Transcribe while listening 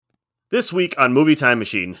This week on Movie Time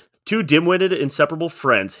Machine, two dim-witted, inseparable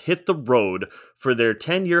friends hit the road for their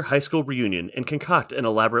 10-year high school reunion and concoct an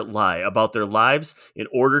elaborate lie about their lives in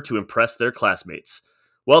order to impress their classmates.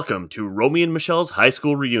 Welcome to Romy and Michelle's high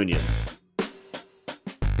school reunion.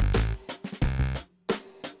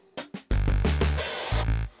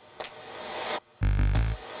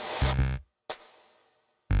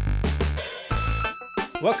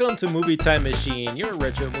 Welcome to Movie Time Machine, your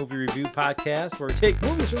retro movie review podcast where we take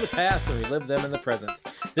movies from the past and relive them in the present.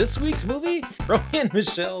 This week's movie, Romy and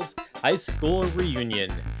Michelle's High School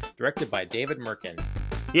Reunion, directed by David Merkin.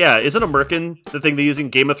 Yeah, isn't a merkin the thing they use in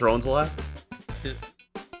Game of Thrones a lot? The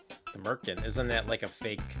Merkin, isn't that like a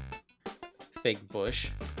fake bush?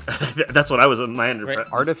 That's what I was in my Right.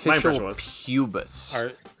 Artificial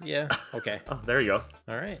pubis. Yeah, okay. Oh, there you go.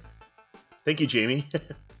 All right. Thank you, Jamie.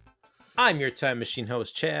 I'm your Time Machine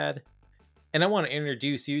host, Chad, and I want to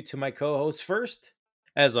introduce you to my co-host first.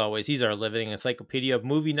 As always, he's our living encyclopedia of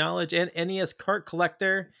movie knowledge and NES cart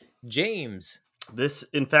collector, James. This,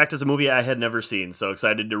 in fact, is a movie I had never seen, so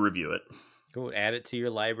excited to review it. Go add it to your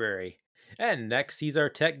library. And next, he's our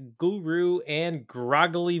tech guru and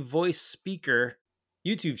groggily voice speaker,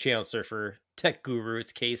 YouTube channel surfer, tech guru.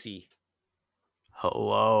 It's Casey.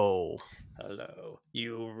 Hello. Hello.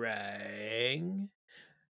 You rang.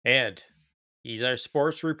 And he's our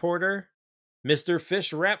sports reporter, Mr.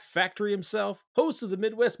 Fish Wrap Factory himself, host of the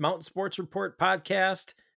Midwest Mountain Sports Report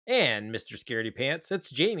podcast, and Mr. Scaredy Pants. It's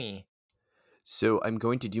Jamie. So I'm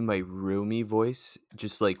going to do my Romy voice,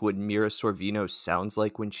 just like what Mira Sorvino sounds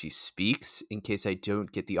like when she speaks, in case I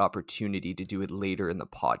don't get the opportunity to do it later in the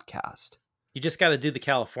podcast. You just got to do the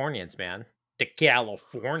Californians, man. The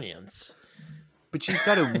Californians. But she's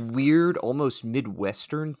got a weird, almost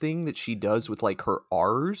Midwestern thing that she does with like her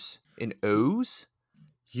R's and O's.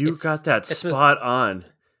 You got that spot on.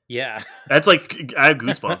 Yeah. That's like, I have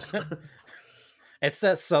goosebumps. It's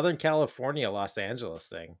that Southern California, Los Angeles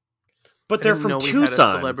thing. But they're from Tucson.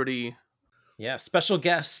 Had a celebrity. Yeah, special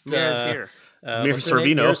guest. Mira's here. Mira what's her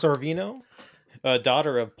name? Sorvino. Mira Sorvino,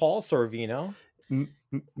 daughter of Paul Sorvino.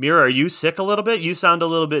 Mira, are you sick a little bit? You sound a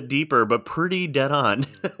little bit deeper, but pretty dead on.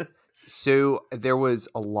 So there was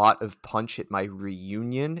a lot of punch at my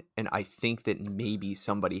reunion, and I think that maybe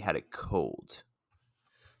somebody had a cold.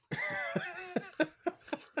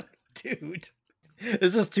 Dude,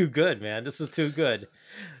 this is too good, man. This is too good.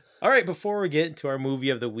 All right, before we get into our movie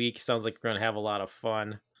of the week, sounds like we're going to have a lot of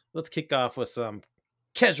fun. Let's kick off with some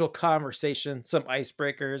casual conversation, some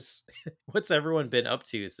icebreakers. What's everyone been up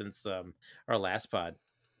to since our last pod?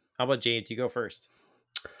 How about James? You go first.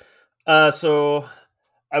 So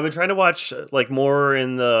I've been trying to watch like more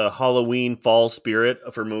in the Halloween fall spirit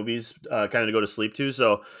for movies, kind of to go to sleep to.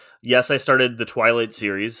 So yes, I started the Twilight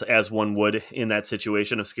series, as one would in that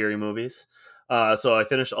situation of scary movies. So I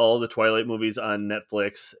finished all the Twilight movies on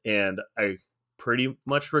Netflix, and I pretty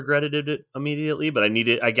much regretted it immediately, but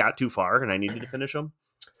I got too far and I needed to finish them.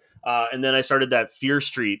 And then I started that Fear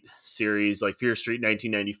Street series, like Fear Street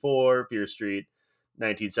 1994, Fear Street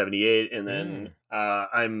 1978, and then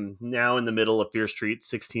I'm now in the middle of Fear Street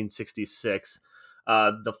 1666.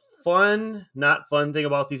 The not fun thing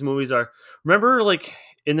about these movies are, remember like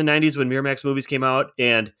in the 90s when Miramax movies came out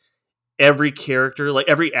and every character, like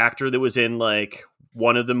every actor that was in like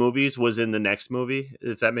one of the movies was in the next movie,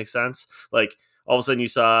 if that makes sense. Like all of a sudden you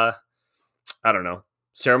saw, I don't know,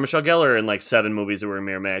 Sarah Michelle Gellar in like 7 movies that were in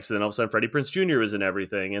Miramax, and then all of a sudden Freddie Prinze Jr. was in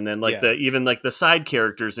everything, and then like even like the side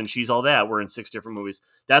characters and She's All That were in 6 different movies.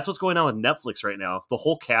 That's what's going on with Netflix right now. The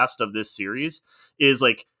whole cast of this series is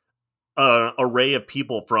like an array of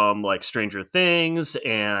people from like Stranger Things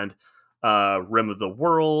and Rim of the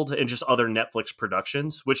World and just other Netflix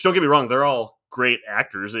productions, which, don't get me wrong, they're all great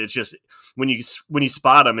actors. It's just when you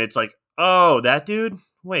spot them, it's like, oh, that dude,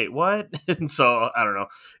 wait, what? And so I don't know,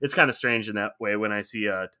 it's kind of strange in that way when I see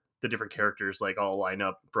the different characters like all line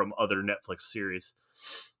up from other Netflix series.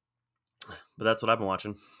 But that's what I've been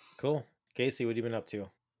watching. Cool. Casey, what have you been up to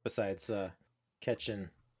besides catching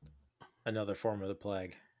another form of the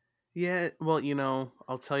plague? Yeah, well,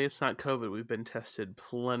 I'll tell you, it's not COVID. We've been tested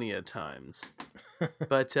plenty of times,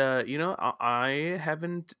 but I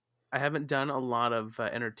haven't done a lot of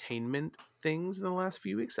entertainment things in the last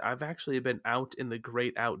few weeks. I've actually been out in the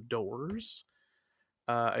great outdoors.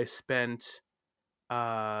 I spent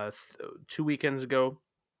 2 weekends ago.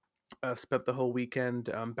 Spent the whole weekend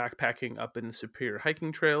backpacking up in the Superior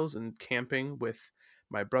hiking trails and camping with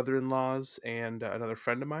my brother-in-laws and another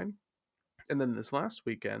friend of mine. And then this last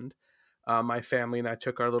weekend, my family and I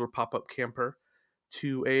took our little pop-up camper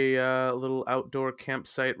to a little outdoor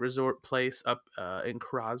campsite resort place up in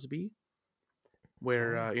Crosby,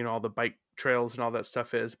 where all the bike trails and all that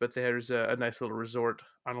stuff is, but there's a nice little resort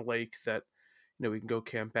on a lake that we can go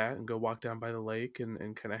camp at and go walk down by the lake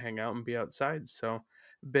and kind of hang out and be outside. So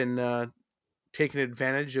been taking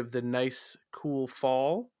advantage of the nice cool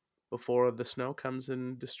fall before the snow comes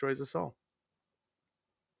and destroys us all.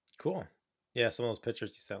 Cool. Yeah, some of those pictures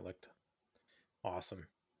you sent looked awesome.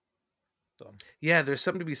 So Yeah, there's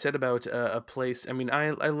something to be said about a place. I mean, I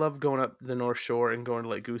love going up the North Shore and going to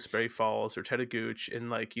like Gooseberry Falls or Chattagooch and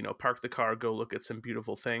like park the car, go look at some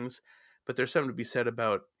beautiful things. But there's something to be said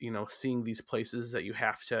about seeing these places that you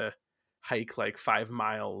have to hike like 5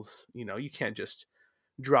 miles. You can't just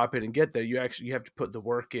drop in and get there. You have to put the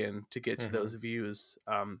work in to get to those views.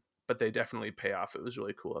 But they definitely pay off. It was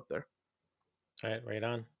really cool up there. all right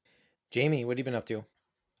on. Jamie, what have you been up to?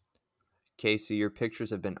 Casey, your pictures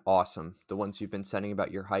have been awesome. The ones you've been sending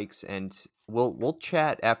about your hikes, and we'll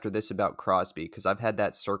chat after this about Crosby because I've had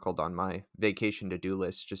that circled on my vacation to-do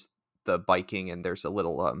list. Just the biking, and there's a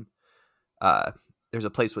little there's a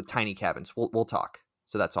place with tiny cabins. We'll talk.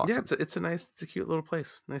 So that's awesome. Yeah, it's a cute little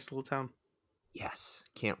place, nice little town. Yes,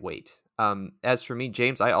 can't wait. As for me,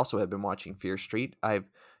 James, I also have been watching Fear Street. I've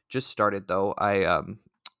just started though. I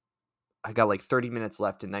got like 30 minutes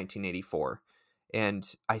left in 1984. And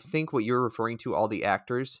I think what you're referring to, all the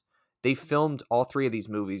actors, they filmed all three of these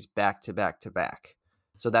movies back to back to back.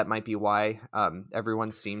 So that might be why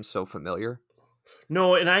everyone seems so familiar.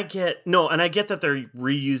 And I get that they're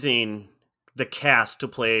reusing the cast to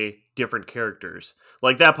play different characters.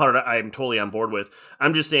 Like that part I'm totally on board with.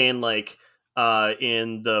 I'm just saying like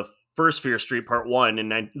in the first Fear Street Part 1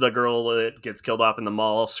 and the girl that gets killed off in the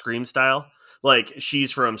mall, Scream style, like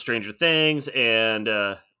she's from Stranger Things, and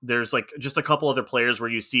there's like just a couple other players where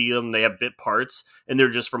you see them, they have bit parts, and they're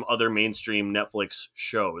just from other mainstream Netflix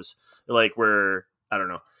shows. Like where, I don't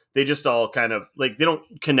know, they just all kind of like, they don't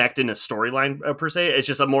connect in a storyline per se. It's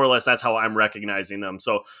just more or less that's how I'm recognizing them.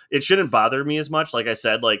 So it shouldn't bother me as much. Like I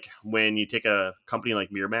said, like when you take a company like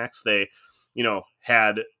Miramax, they,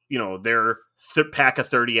 had, their pack of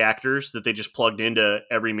 30 actors that they just plugged into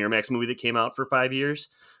every Miramax movie that came out for 5 years.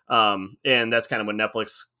 And that's kind of what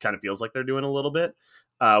Netflix kind of feels like they're doing a little bit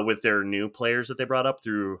with their new players that they brought up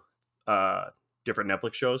through different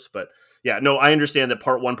Netflix shows. But yeah, no, I understand that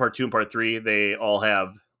Part 1, Part 2, and Part 3, they all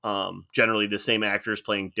have generally the same actors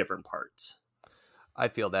playing different parts. I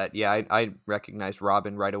feel that. Yeah, I recognized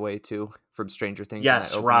Robin right away too from Stranger Things.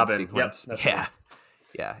 Yes, Robin. Sequence. Yep, yeah.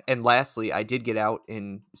 Yeah. And lastly, I did get out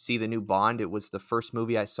and see the new Bond. It was the first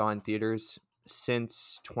movie I saw in theaters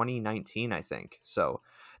since 2019, I think. So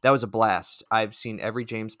that was a blast. I've seen every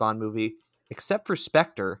James Bond movie except for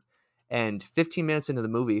Spectre. And 15 minutes into the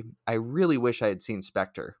movie, I really wish I had seen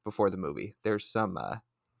Spectre before the movie. There's some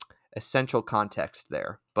essential context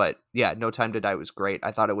there. But yeah, No Time to Die was great.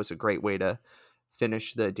 I thought it was a great way to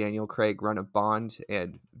finish the Daniel Craig run of Bond,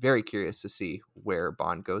 and very curious to see where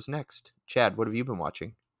Bond goes next. Chad, what have you been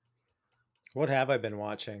watching? What have I been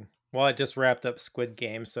watching? Well, I just wrapped up Squid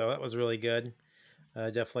Game, so that was really good.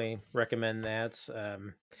 Definitely recommend that.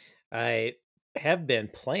 I have been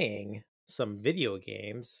playing some video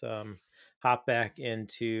games. Hop back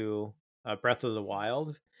into Breath of the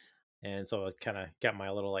Wild, and so I kind of got my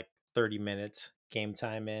little like 30-minute game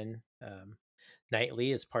time in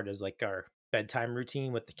nightly as part of like our bedtime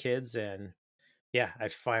routine with the kids. And yeah, I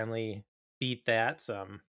finally beat that.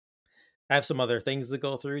 I have some other things to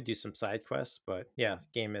go through, do some side quests, but yeah, the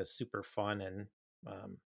game is super fun. And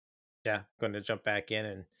yeah, going to jump back in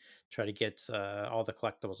and try to get all the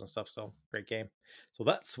collectibles and stuff. So great game. So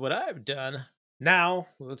that's what I've done. Now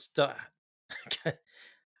let's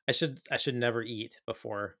I should never eat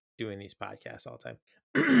before doing these podcasts all the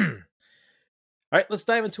time. All right, let's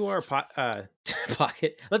dive into our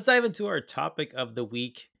pocket. Let's dive into our topic of the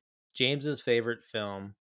week. James's favorite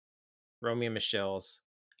film, Romeo and Michelle's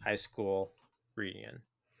high school reunion.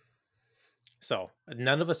 So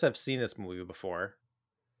none of us have seen this movie before.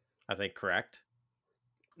 I think, correct?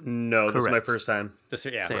 No, Correct. This is my first time. This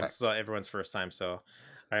is everyone's first time. So, all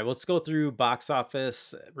right, let's go through box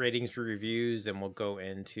office ratings, reviews, and we'll go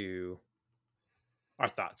into our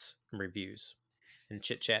thoughts and reviews and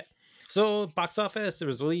chit chat. So, box office, it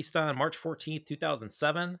was released on March 14th,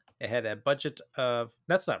 2007. It had a budget of,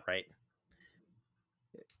 that's not right.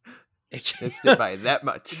 Missed it by that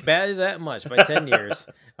much. By that much, by 10 years.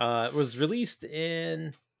 It was released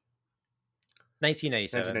in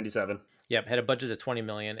 1997. 1997. Yep, had a budget of $20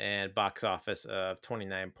 million and box office of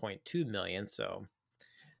 $29.2 million. So,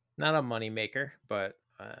 not a moneymaker, but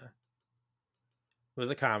it was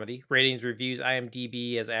a comedy. Ratings, reviews,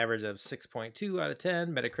 IMDb has average of 6.2 out of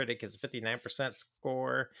 10. Metacritic is 59%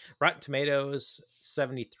 score. Rotten Tomatoes,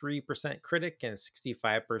 73% critic and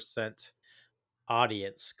 65%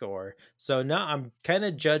 audience score. So now I'm kind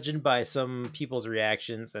of judging by some people's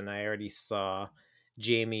reactions, and I already saw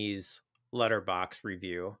Jamie's Letterbox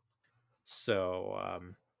review. So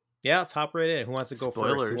yeah, let's hop right in. Who wants to go first?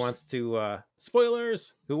 Who Spoilers. wants to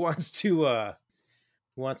spoilers? Who wants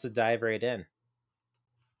to dive right in?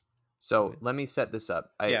 So let me set this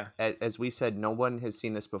up. Yeah. As we said, no one has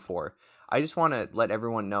seen this before. I just want to let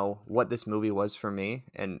everyone know what this movie was for me,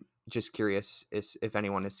 and just curious if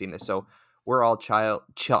anyone has seen this. So we're all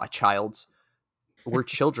childs. We're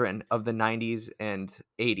children of the 90s and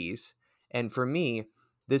 80s. And for me,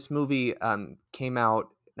 this movie came out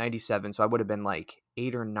 97. So I would have been like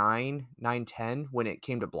 8 or 9, 9, 10 when it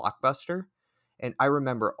came to Blockbuster. And I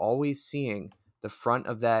remember always seeing the front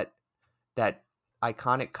of that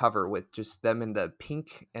iconic cover with just them in the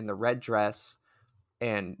pink and the red dress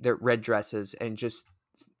and their red dresses, and just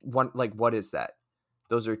one, like, what is that?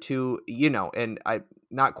 Those are two, and I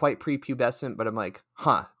not quite prepubescent, but I'm like,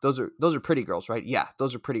 those are pretty girls, right? Yeah,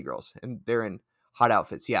 those are pretty girls, and they're in hot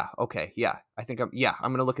outfits. Yeah, okay, yeah.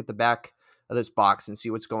 I'm gonna look at the back of this box and see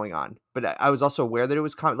what's going on. But I was also aware that it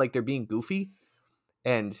was like they're being goofy,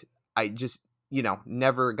 and I just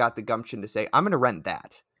never got the gumption to say I'm gonna rent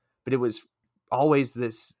that. But it was always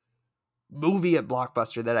this movie at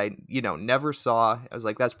Blockbuster that I never saw. I was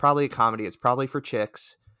like, that's probably a comedy. It's probably for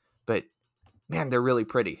chicks, but man, they're really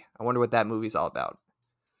pretty. I wonder what that movie's all about.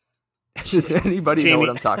 Does anybody know what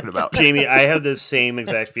I'm talking about? Jamie, I have the same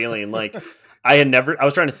exact feeling. Like, I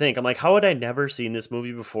was trying to think. I'm like, how had I never seen this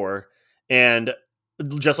movie before? And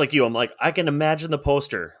just like you, I'm like, I can imagine the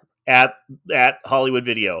poster at Hollywood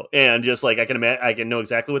Video, and just like I can know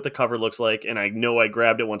exactly what the cover looks like, and I know I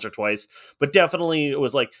grabbed it once or twice, but definitely it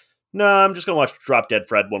was like, no, I'm just gonna watch Drop Dead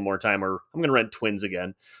Fred one more time, or I'm gonna rent Twins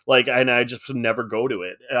again. Like, and I just never go to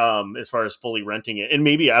it as far as fully renting it. And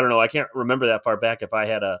maybe, I don't know, I can't remember that far back if I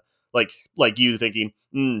had a like you thinking,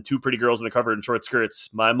 two pretty girls in the cover in short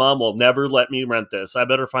skirts. My mom will never let me rent this. I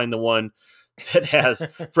better find the one that has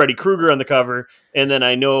Freddy Krueger on the cover, and then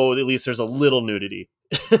I know at least there's a little nudity.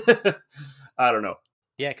 I don't know.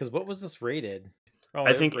 Yeah, because what was this rated? Oh,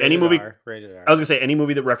 I think any movie. Rated R. I was gonna say any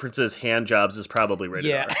movie that references hand jobs is probably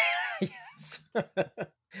rated R. Yes.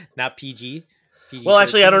 Not PG. Well,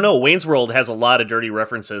 actually, I don't know. Wayne's World has a lot of dirty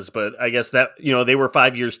references, but I guess that they were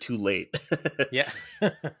 5 years too late. Yeah.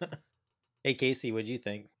 Hey, Casey, what'd you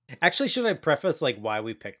think? Actually, should I preface like why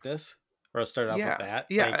we picked this, or I'll start off with that?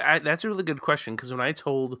 Yeah, that's a really good question, because when I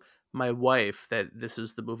told my wife that this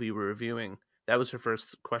is the movie we're reviewing, that was her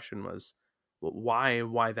first question was, well,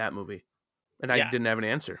 why that movie? And I didn't have an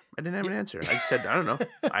answer. I said, I don't know.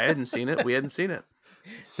 I hadn't seen it. We hadn't seen it.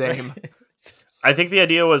 Same. I think the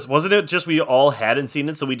idea wasn't it just we all hadn't seen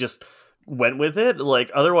it, so we just went with it? Like,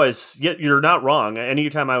 otherwise, you're not wrong.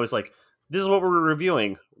 Anytime I was like, this is what we're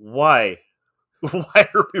reviewing. Why? Why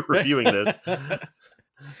are we reviewing this?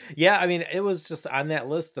 Yeah, I mean, it was just on that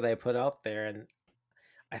list that I put out there, and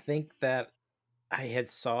I think that I had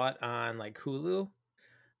saw it on like Hulu,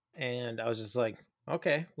 and I was just like,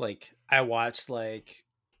 okay, like I watched like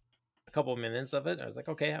a couple minutes of it. I was like,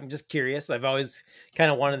 okay, I'm just curious. I've always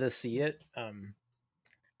kind of wanted to see it.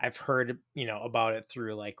 I've heard, about it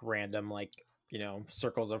through like random, like,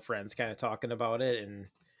 circles of friends kind of talking about it, and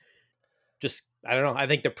just, I don't know. I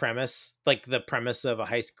think the premise of a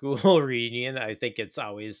high school reunion, I think it's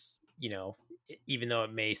always, even though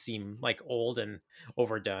it may seem like old and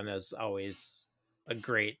overdone, is always a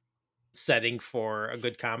great setting for a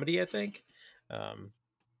good comedy, I think.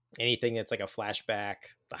 Anything that's like a flashback,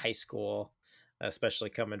 the high school, especially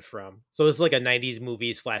coming from. So it's like a 90s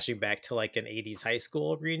movies flashing back to like an 80s high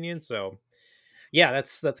school reunion. So yeah,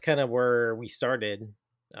 that's kind of where we started.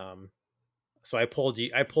 So I pulled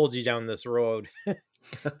you down this road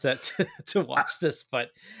to watch this, but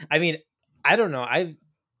I mean, I don't know. I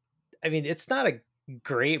mean, it's not a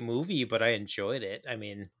great movie, but I enjoyed it. I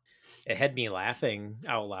mean, it had me laughing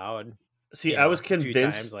out loud. See, I was a few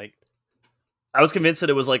convinced. times, I was convinced that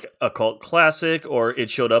it was like a cult classic, or it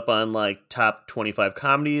showed up on like top 25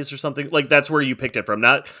 comedies or something. Like, that's where you picked it from.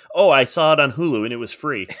 Not, I saw it on Hulu and it was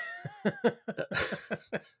free.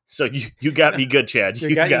 So you got me good, Chad.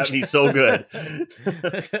 You got me so good.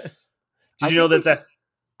 Did you know that?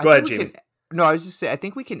 Go ahead, Jamie. No, I was just saying, I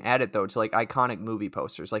think we can add it though to like iconic movie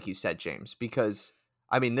posters, like you said, James, because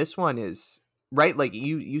I mean, this one is right. Like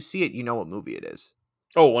you see it, you know what movie it is.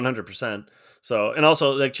 Oh, 100%. So, and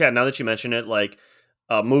also, like, Chad, now that you mention it, like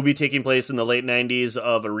a movie taking place in the late 90s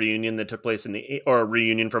of a reunion that took place or a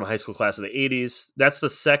reunion from a high school class of the 80s. That's the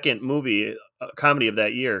second movie comedy of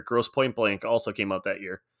that year. Gross Point Blank also came out that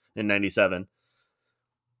year in 97.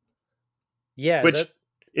 Yeah. Which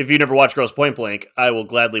if you never watched Gross Point Blank, I will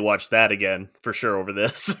gladly watch that again for sure over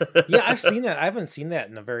this. Yeah, I've seen that. I haven't seen that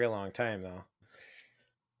in a very long time though.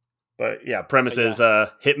 But yeah, premise But is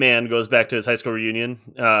Hitman goes back to his high school reunion,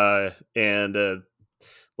 and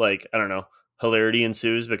like I don't know, hilarity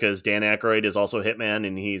ensues because Dan Aykroyd is also Hitman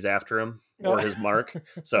and he's after him or his mark.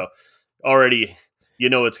 So already, you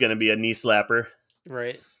know, it's going to be a knee slapper.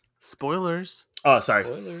 Right. Spoilers. Oh, sorry,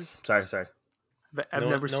 Spoilers. sorry. I've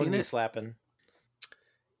never no seen knee it. slapping.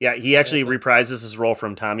 Yeah, he actually reprises his role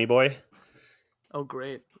from Tommy Boy. Oh,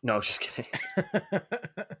 great. No, just kidding.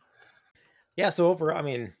 Yeah, so overall, I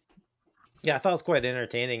mean, yeah, I thought it was quite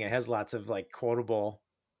entertaining. It has lots of like quotable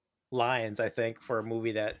lines, I think, for a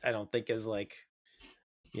movie that I don't think is like,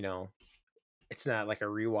 you know, it's not like a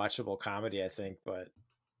rewatchable comedy, I think, but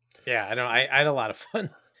yeah, I had a lot of fun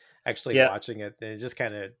actually watching it. And it just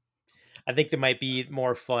kind of, I think there might be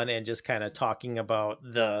more fun and just kind of talking about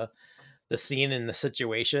the scene and the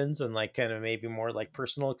situations and like kind of maybe more like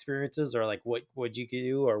personal experiences or like what would you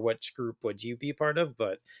do or which group would you be part of.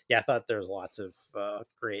 But yeah, I thought there's lots of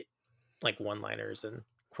great like one-liners and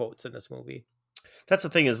quotes in this movie. That's the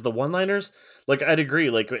thing is the one-liners, like I'd agree,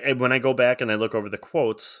 like when I go back and I look over the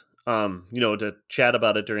quotes, you know, to chat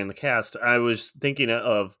about it during the cast, I was thinking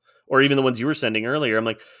of, or even the ones you were sending earlier, I'm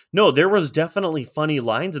like, no, there was definitely funny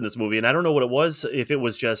lines in this movie, and I don't know what it was, if it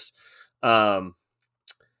was just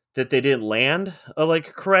that they didn't land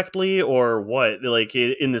like correctly or what, like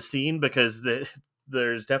in the scene, because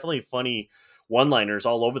there's definitely funny one-liners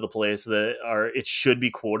all over the place that are, it should be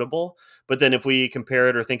quotable. But then if we compare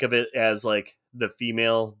it or think of it as like the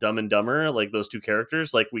female Dumb and Dumber, like those two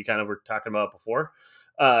characters, like we kind of were talking about before,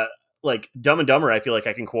 like Dumb and Dumber, I feel like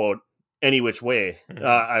I can quote any which way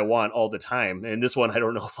I want all the time. And this one, I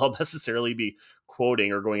don't know if I'll necessarily be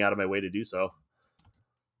quoting or going out of my way to do so.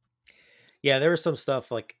 Yeah, there was some stuff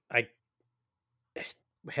like I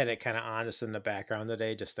had it kind of on just in the background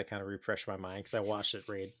today just to kind of refresh my mind because I watched it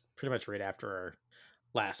pretty much right after our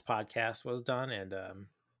last podcast was done. And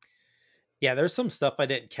yeah, there's some stuff I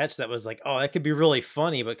didn't catch that was like, oh, that could be really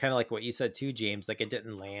funny, but kind of like what you said too, James, like it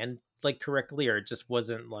didn't land like correctly or it just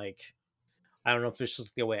wasn't like, I don't know if it's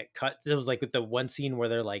just the way it cut. It was like with the one scene where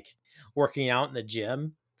they're like working out in the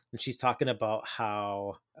gym and she's talking about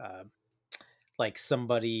how like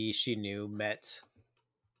somebody she knew met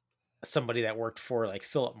somebody that worked for like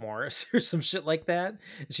Philip Morris or some shit like that.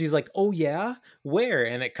 And she's like, oh yeah, where?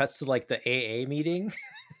 And it cuts to like the AA meeting.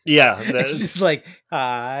 Yeah. She's like,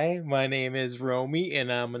 hi, my name is Romy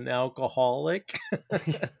and I'm an alcoholic.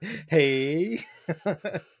 Hey.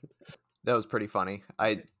 That was pretty funny.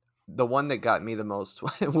 The one that got me the most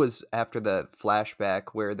was after the flashback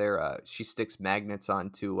where she sticks magnets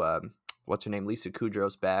onto what's her name, Lisa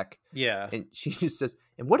Kudrow's back. Yeah. And she just says,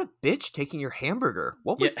 and what a bitch taking your hamburger.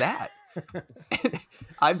 What was that?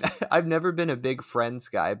 I've never been a big Friends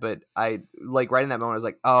guy, but I like right in that moment I was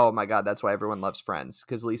like, oh my god, that's why everyone loves Friends,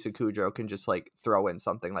 because Lisa Kudrow can just like throw in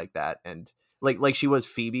something like that, and like she was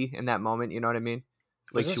Phoebe in that moment, you know what I mean?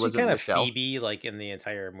 Like Wasn't she wasn't kind of Michelle. Phoebe like in the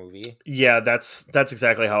entire movie. Yeah, that's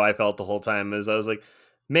exactly how I felt the whole time. Is I was like,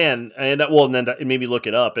 man, and then it made me look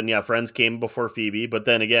it up, and yeah, Friends came before Phoebe, but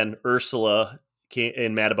then again, Ursula came,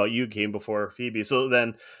 and Mad About You came before Phoebe. So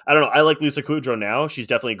then I don't know. I like Lisa Kudrow now. She's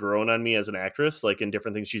definitely grown on me as an actress, like in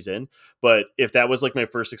different things she's in. But if that was like my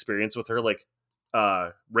first experience with her, like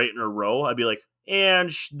right in a row, I'd be like,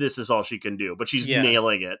 and this is all she can do. But she's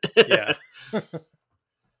nailing it. Yeah.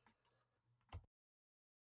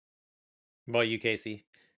 Well, you, Casey?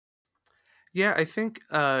 Yeah, I think,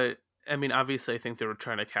 I mean, obviously, I think they were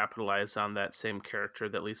trying to capitalize on that same character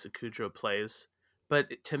that Lisa Kudrow plays. But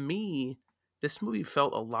to me, this movie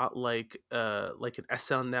felt a lot like an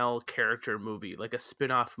SNL character movie, like a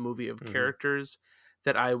spin-off movie of characters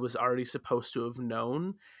that I was already supposed to have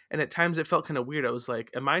known. And at times it felt kind of weird. I was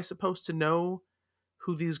like, am I supposed to know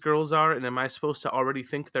who these girls are? And am I supposed to already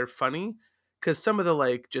think they're funny? Because some of the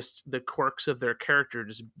like just the quirks of their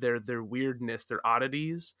characters, their weirdness, their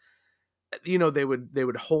oddities, you know, they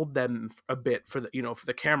would hold them a bit for the, you know, for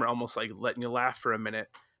the camera, almost like letting you laugh for a minute.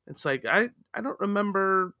 It's like I don't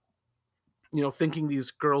remember, you know, thinking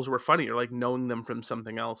these girls were funny or like knowing them from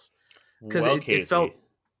something else, because it felt.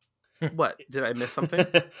 What, did I miss something?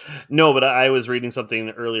 No, but I was reading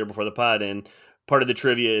something earlier before the pod, and part of the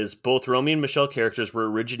trivia is both Romy and Michelle characters were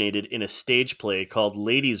originated in a stage play called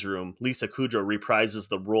Ladies' Room. Lisa Kudrow reprises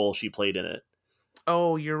the role she played in it.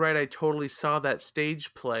 Oh, you're right. I totally saw that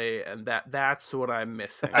stage play, and that's what I'm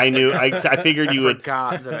missing. I knew. I figured you would.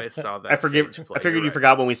 Forgot that I saw that. Stage play. I figured you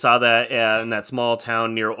forgot when we saw that in that small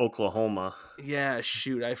town near Oklahoma. Yeah,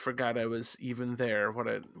 shoot, I forgot I was even there. What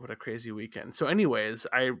a crazy weekend. So, anyways,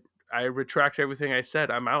 I I retract everything I said.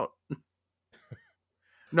 I'm out.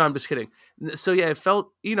 No, I'm just kidding. So yeah, it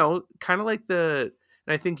felt, kind of like and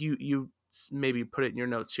I think you maybe put it in your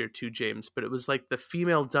notes here too, James, but it was like the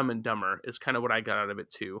female Dumb and Dumber is kind of what I got out of it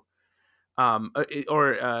too.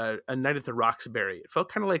 Or a Night at the Roxbury. It felt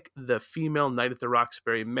kind of like the female Night at the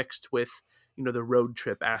Roxbury mixed with, the road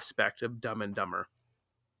trip aspect of Dumb and Dumber.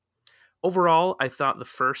 Overall, I thought the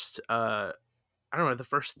first, the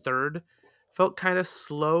first third felt kind of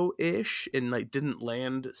slow-ish and like didn't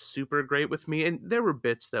land super great with me. And there were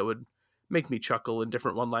bits that would make me chuckle and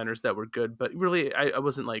different one-liners that were good, but really I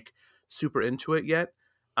wasn't like super into it yet.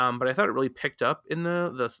 But I thought it really picked up in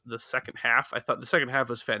the second half. I thought the second half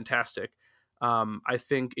was fantastic. I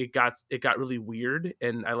think it got really weird,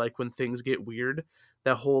 and I like when things get weird.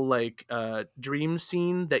 That whole like dream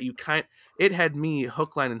scene that it had me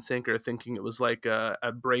hook, line, and sinker thinking it was like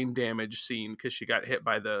a brain damage scene because she got hit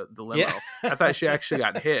by the limo. Yeah. I thought she actually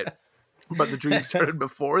got hit, but the dream started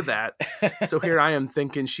before that. So here I am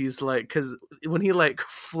thinking she's like, because when he like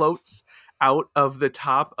floats out of the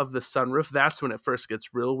top of the sunroof, that's when it first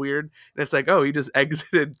gets real weird. And it's like, oh, he just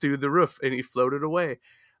exited through the roof and he floated away.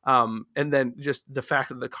 And then just the fact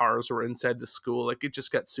that the cars were inside the school, like it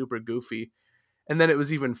just got super goofy. And then it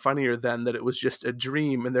was even funnier then that it was just a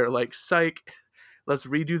dream and they're like, psych, let's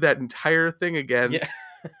redo that entire thing again. Yeah.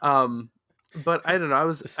 But I don't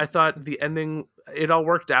know. I thought the ending, it all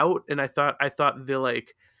worked out. And I thought the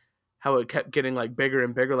like how it kept getting like bigger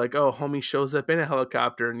and bigger, like, oh, homie shows up in a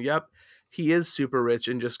helicopter and yep, he is super rich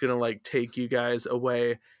and just going to like take you guys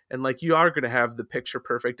away. And like, you are going to have the picture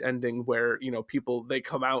perfect ending where, people, they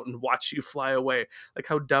come out and watch you fly away. Like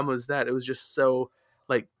how dumb was that? It was just so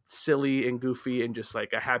like silly and goofy and just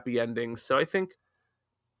like a happy ending. So I think,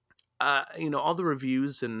 all the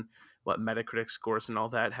reviews and what Metacritic scores and all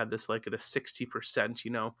that had this like at a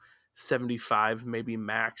 60%, 75 maybe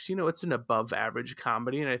max. It's an above average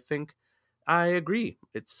comedy, and I think I agree.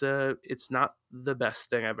 It's not the best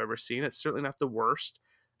thing I've ever seen. It's certainly not the worst.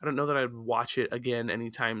 I don't know that I'd watch it again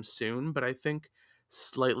anytime soon, but I think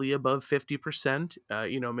slightly above 50%,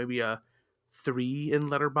 maybe a 3 in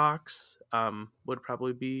Letterbox would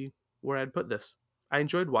probably be where I'd put this. I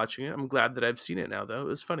enjoyed watching it. I'm glad that I've seen it now, though. It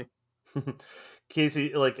was funny.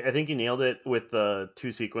 Casey, like I think you nailed it with the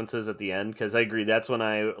two sequences at the end, because I agree. That's when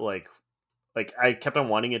I like I kept on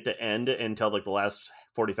wanting it to end until like the last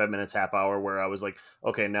 45 minutes, half hour, where I was like,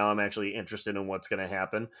 okay, now I'm actually interested in what's going to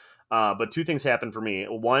happen. But two things happened for me.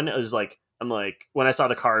 One is like, I'm like, when I saw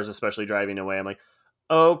the cars, especially driving away, I'm like,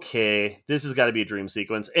 okay, this has got to be a dream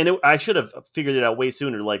sequence. And I should have figured it out way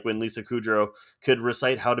sooner. Like when Lisa Kudrow could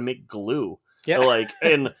recite how to make glue. Yeah.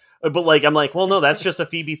 But like, I'm like, well, no, that's just a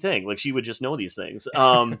Phoebe thing. Like she would just know these things.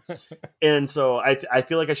 And so I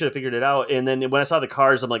feel like I should have figured it out. And then when I saw the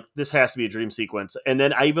cars, I'm like, this has to be a dream sequence. And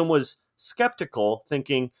then I even was skeptical,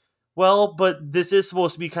 thinking, well, but this is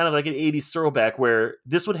supposed to be kind of like an 80s throwback where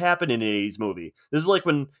this would happen in an 80s movie. This is like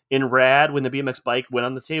when in Rad, when the BMX bike went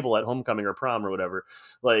on the table at homecoming or prom or whatever.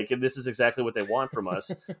 Like, this is exactly what they want from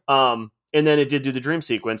us. And then it did do the dream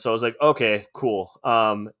sequence. So I was like, okay, cool.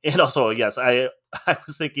 And also, yes, I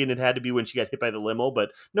was thinking it had to be when she got hit by the limo,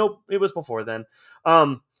 but nope, it was before then.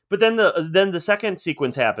 But then the second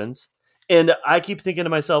sequence happens, and I keep thinking to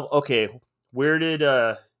myself, okay, where did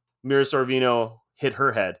Mira Sorvino hit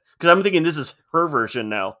her head? Because I'm thinking this is her version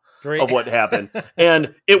now of what happened,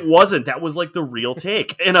 and it wasn't. That was like the real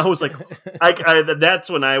take, and I was like, that's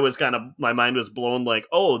when I was kind of, my mind was blown. Like,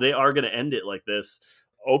 oh, they are going to end it like this.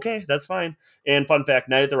 Okay, that's fine. And fun fact,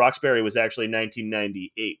 Night at the Roxbury was actually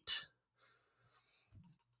 1998.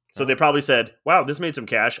 So they probably said, wow, this made some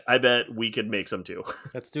cash. I bet we could make some too.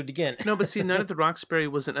 Let's do it again. No, but see, Night at the Roxbury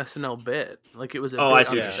was an SNL bit. Like, it was a bit I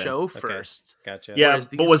see on what the you're show saying. first. Okay. Gotcha. Yeah, Whereas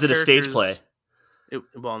but these was it a stage characters- play?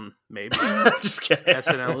 Well, maybe. Just kidding.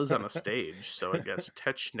 SNL is on a stage, so I guess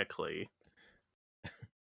technically.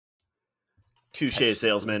 Touche,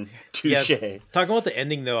 salesman. Touche. Talking about the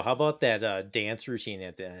ending, though, how about that dance routine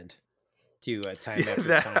at the end? To time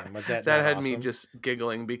after time. Was that had awesome? me just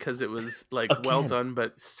giggling because it was like well Again. done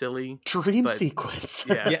but silly. Dream But- sequence.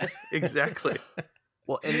 Yeah, exactly.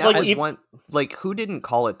 Well, and that Like, was ev- one, like, who didn't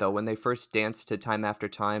call it though when they first danced to Time After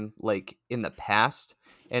Time, like in the past?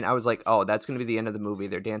 And I was like, oh, that's going to be the end of the movie.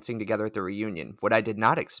 They're dancing together at the reunion. What I did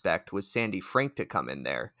not expect was Sandy Frank to come in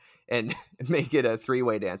there and make it a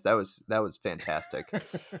 3-way dance. That was fantastic.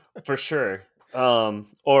 For sure.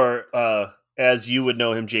 Or as you would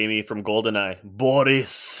know him, Jamie, from GoldenEye,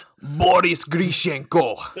 Boris. Boris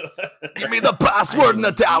Grishenko. Give me the password,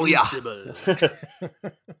 Natalia.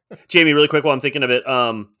 Jamie, really quick while I'm thinking of it,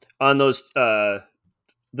 on those the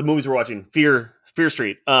movies we're watching, Fear Fear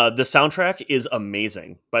Street. The soundtrack is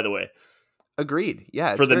amazing, by the way. Agreed.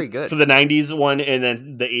 Yeah, it's very good. For the 90s one and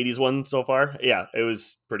then the 80s one so far. Yeah, it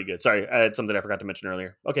was pretty good. Sorry, I had something I forgot to mention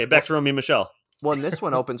earlier. Okay, back to Romy and Michelle. Well, and this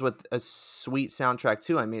one opens with a sweet soundtrack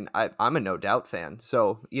too. I mean, I'm a No Doubt fan,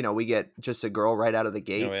 so we get Just a Girl right out of the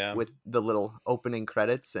gate with the little opening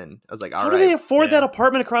credits, and I was like, all right. How do they afford that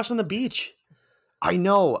apartment across from the beach? I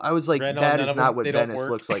know. I was like, that is not what Venice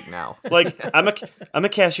looks like now. Like, I'm a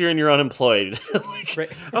cashier and you're unemployed.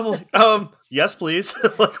 I'm like, yes, please.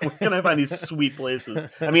 Like, where can I find these sweet places?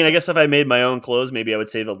 I mean, I guess if I made my own clothes, maybe I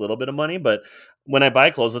would save a little bit of money. But when I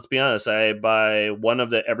buy clothes, let's be honest, I buy one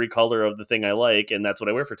of every color of the thing I like, and that's what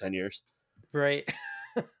I wear for 10 years. Right.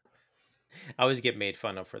 I always get made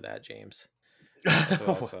fun of for that, James.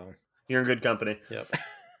 So. You're in good company. Yep.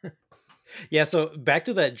 Yeah, so back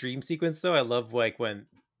to that dream sequence though. I love like when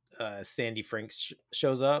Sandy Franks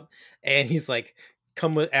shows up and he's like,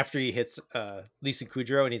 come with, after he hits Lisa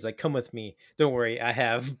Kudrow, and he's like, come with me, don't worry, I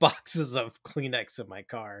have boxes of Kleenex in my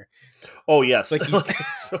car. Oh yes. Like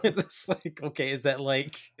it's like, okay, is that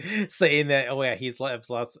like saying that, oh yeah, he's lots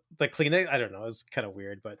the Kleenex? I don't know, it's kind of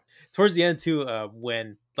weird. But towards the end too,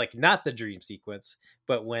 when like not the dream sequence,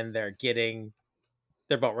 but when they're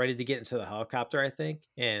about ready to get into the helicopter, I think,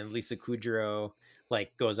 and Lisa Kudrow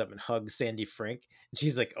like goes up and hugs Sandy Frank, and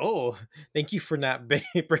she's like, "Oh, thank you for not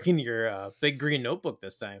bringing your big green notebook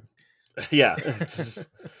this time." Yeah,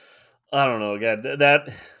 I don't know, God,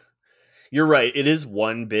 that you're right. It is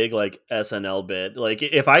one big like SNL bit. Like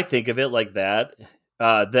if I think of it like that,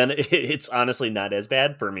 then it's honestly not as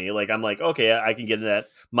bad for me. Like I'm like, okay, I can get in that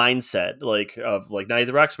mindset like of like Night at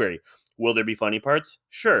the Roxbury. Will there be funny parts?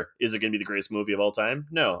 Sure. Is it going to be the greatest movie of all time?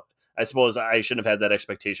 No. I suppose I shouldn't have had that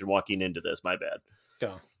expectation walking into this. My bad.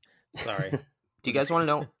 Oh, sorry. Do you guys want to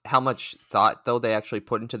know how much thought, though, they actually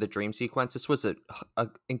put into the dream sequence? This was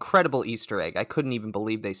an incredible Easter egg. I couldn't even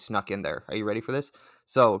believe they snuck in there. Are you ready for this?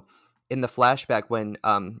 So in the flashback, when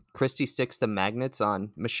Christy sticks the magnets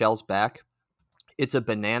on Michelle's back, it's a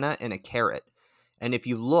banana and a carrot. And if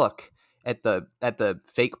you look at the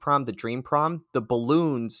fake prom, the dream prom, the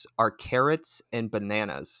balloons are carrots and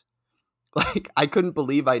bananas. Like, I couldn't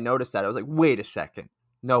believe I noticed that. I was like, wait a second.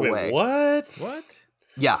 No way. What?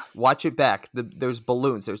 Yeah, watch it back. There's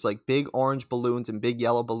balloons. There's like big orange balloons and big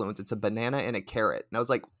yellow balloons. It's a banana and a carrot. And I was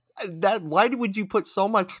like, why would you put so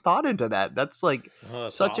much thought into that? That's like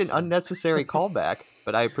such an unnecessary callback,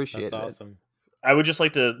 but I appreciate it. That's awesome. I would just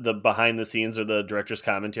like the behind the scenes or the director's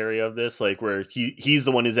commentary of this, like where he's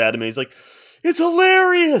the one who's adamant. He's like, it's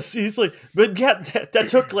hilarious. He's like, but yeah, that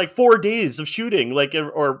took like 4 days of shooting, like,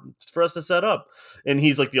 or for us to set up. And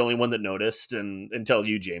he's like the only one that noticed, and until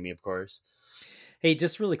you, Jamie, of course. Hey,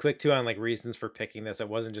 just really quick too on like reasons for picking this. It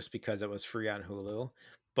wasn't just because it was free on Hulu,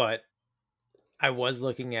 but I was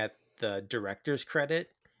looking at the director's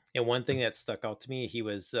credit, and one thing that stuck out to me, he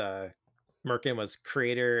was Merkin was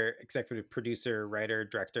creator, executive producer, writer,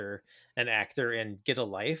 director, and actor in Get a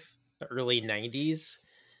Life, the early 90s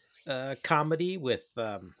comedy with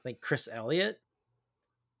I think Chris Elliott.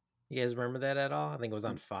 You guys remember that at all? I think it was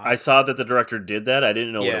on Fox. I saw that the director did that. I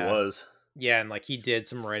didn't know what it was. Yeah, and like he did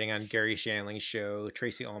some writing on Gary Shandling's show,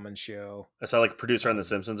 Tracy Ullman's show. I saw like a producer on The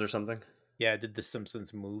Simpsons or something. Yeah, I did the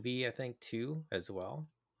Simpsons movie, I think, too, as well.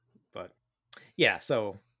 But yeah,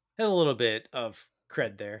 so had a little bit of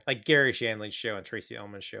cred there, like Gary Shandling's show and Tracy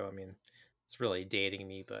Ullman's show. I mean, it's really dating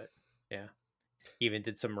me, but yeah, even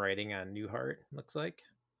did some writing on Newhart, looks like.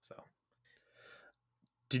 So,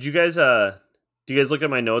 do you guys look at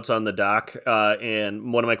my notes on the doc?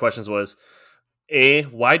 And one of my questions was,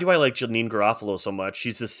 why do I like Janeane Garofalo so much?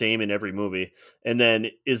 She's the same in every movie. And then,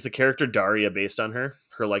 is the character Daria based on her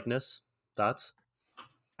likeness? Thoughts?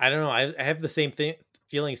 I don't know. I have the same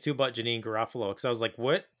feelings too about Janeane Garofalo, because I was like,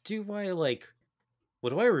 what do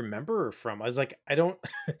I remember her from? I was like, I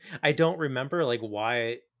don't remember like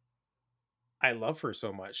why I love her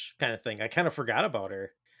so much, kind of thing. I kind of forgot about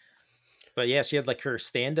her. But yeah, she had like her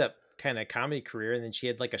stand-up kind of comedy career, and then she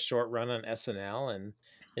had like a short run on SNL,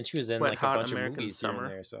 and she was in like a bunch of movies here and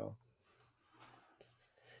there. So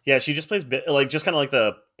yeah, she just plays like just kind of like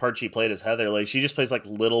the part she played as Heather. Like she just plays like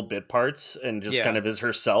little bit parts and just kind of is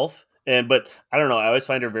herself. But I don't know. I always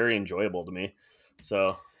find her very enjoyable to me.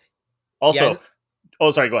 So also,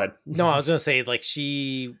 sorry, go ahead. No, I was gonna say like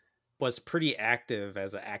she was pretty active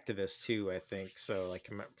as an activist too, I think. So like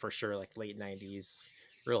for sure, like late 90s,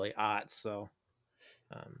 really aughts. So,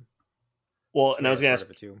 well, and I was gonna ask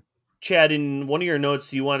Chad, in one of your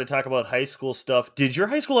notes, you wanted to talk about high school stuff. Did your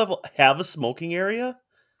high school have a smoking area?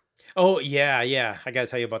 Oh yeah. I gotta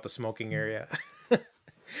tell you about the smoking area.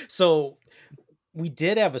 So we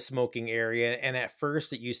did have a smoking area, and at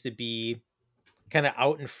first it used to be kind of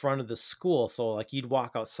out in front of the school. So like you'd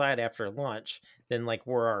walk outside after lunch, then like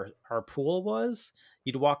where our pool was,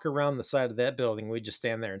 you'd walk around the side of that building. We'd just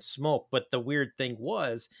stand there and smoke. But the weird thing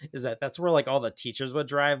is that that's where like all the teachers would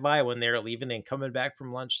drive by when they were leaving and coming back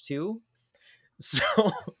from lunch too.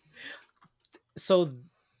 So so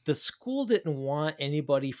the school didn't want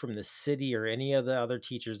anybody from the city or any of the other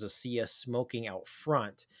teachers to see us smoking out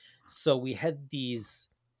front. So we had these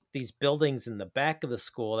buildings in the back of the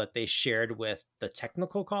school that they shared with the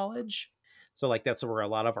technical college. So like that's where a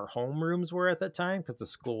lot of our homerooms were at that time, because the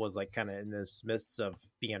school was like kind of in this midst of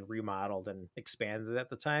being remodeled and expanded at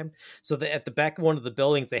the time. So at the back of one of the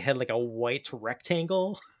buildings they had like a white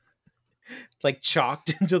rectangle like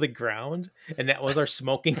chalked into the ground, and that was our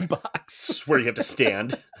smoking box. Where you have to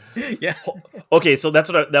stand. Yeah. Okay, so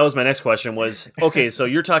that's that was my next question was, okay, so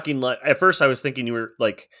you're talking like, at first I was thinking you were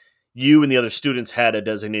like, you and the other students had a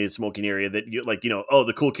designated smoking area that you like, oh,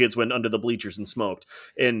 the cool kids went under the bleachers and smoked.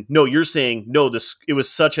 And no, you're saying no, it was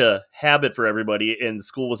such a habit for everybody and the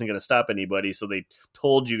school wasn't going to stop anybody. So they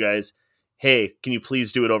told you guys, hey, can you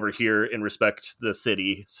please do it over here and respect the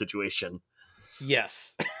city situation?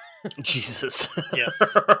 Yes. Jesus.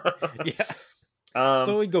 Yes. Yeah.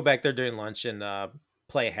 So Um, we'd go back there during lunch and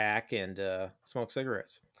play hack and smoke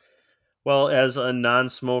cigarettes. well, as a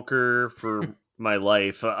non-smoker for my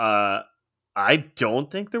life, I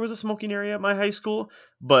don't think there was a smoking area at my high school,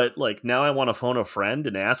 but like now I want to phone a friend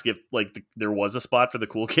and ask if like there was a spot for the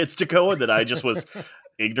cool kids to go that I just was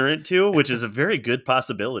ignorant to, which is a very good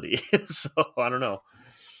possibility. So I don't know.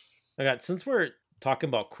 Okay, since we're talking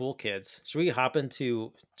about cool kids, should we hop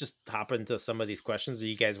into some of these questions, or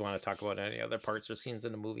you guys want to talk about any other parts or scenes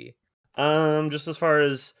in the movie? Just as far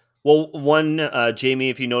as, well, one, Jamie,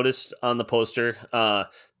 if you noticed on the poster,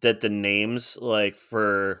 that the names like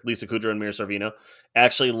for Lisa Kudrow and Mira Sorvino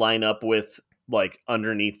actually line up with like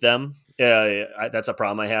underneath them. That's a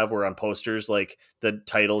problem I have where on posters, like the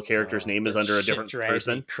title character's Oh, name is that under a shit different drives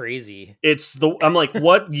me person. crazy. I'm like,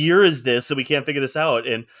 what year is this that we can't figure this out?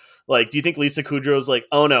 And like, do you think Lisa Kudrow's like,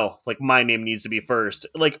 oh no, like my name needs to be first?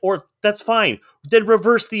 Like, or that's fine. Then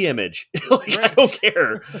reverse the image. Like, I Right. don't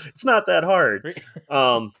care. It's not that hard.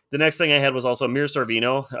 Right. The next thing I had was also Mira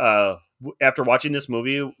Sorvino. After watching this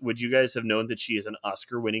movie, would you guys have known that she is an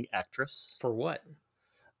Oscar-winning actress? For what?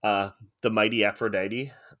 The Mighty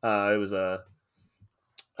Aphrodite. It was a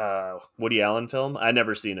Woody Allen film. I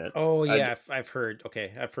never seen it. Oh I, yeah, I've heard.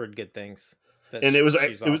 Okay, I've heard good things. That and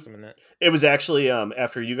she's awesome in it. it was actually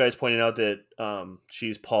after you guys pointed out that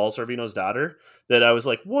she's Paul Sorvino's daughter that I was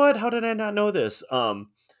like, what? How did I not know this? I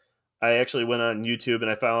actually went on YouTube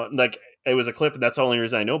and I found like it was a clip, and that's the only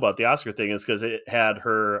reason I know about the Oscar thing is because it had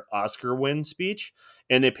her Oscar win speech,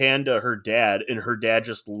 and they panned to her dad, and her dad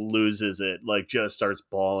just loses it, like just starts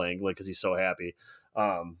bawling, like because he's so happy.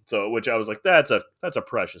 So which I was like, that's a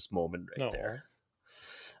precious moment right there.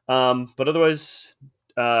 But otherwise,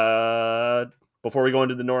 before we go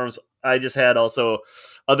into the norms, I just had also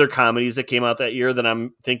other comedies that came out that year that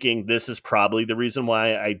I'm thinking this is probably the reason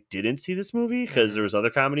why I didn't see this movie, because there was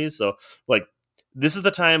other comedies. So like this is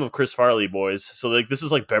the time of Chris Farley, boys. So like this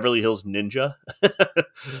is like Beverly Hills Ninja.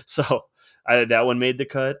 So that one made the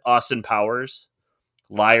cut. Austin Powers,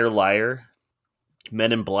 Liar Liar,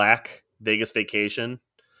 Men in Black, Vegas Vacation,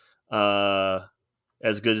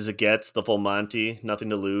 As Good as It Gets, The Full Monty, Nothing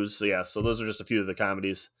to Lose. So yeah, so those are just a few of the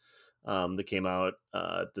comedies that came out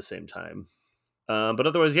at the same time. But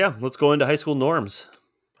otherwise, yeah, let's go into high school norms.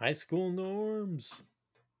 High school norms.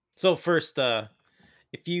 So first,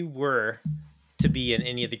 if you were to be in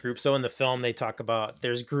any of the groups, so in the film they talk about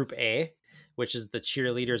there's Group A, which is the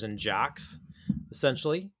cheerleaders and jocks,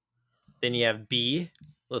 essentially. Then you have B,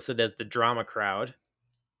 listed as the drama crowd.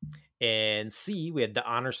 And C, we had the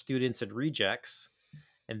honor students and rejects.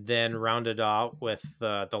 And then rounded out with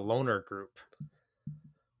the loner group.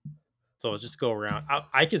 So let's just go around.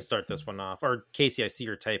 I can start this one off. Or Casey, I see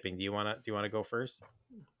you're typing. Do you wanna go first?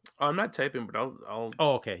 Oh, I'm not typing, but I'll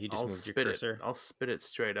Oh, okay. You just I'll moved your spit cursor. it. I'll spit it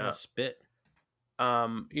straight Oh, up. spit. I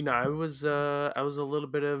was a little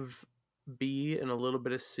bit of B and a little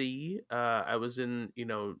bit of C. I was in,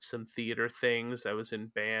 some theater things. I was in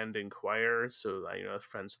band and choir, so I was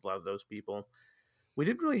friends with a lot of those people. We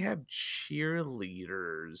didn't really have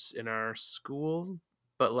cheerleaders in our school,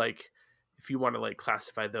 but like if you want to like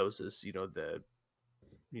classify those as, the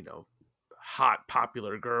hot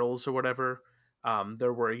popular girls or whatever,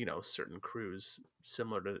 there were, certain crews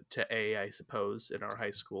similar to A, I suppose, in our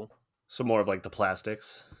high school. So more of like the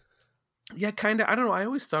plastics. Yeah, kind of. I don't know. I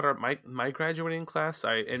always thought my graduating class,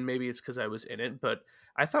 and maybe it's because I was in it, but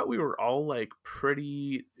I thought we were all like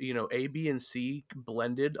pretty, A, B, and C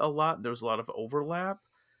blended a lot. There was a lot of overlap.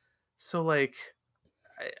 So like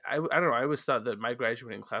I don't know. I always thought that my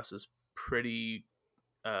graduating class was pretty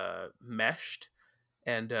meshed,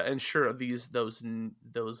 and sure, those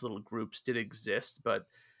little groups did exist, but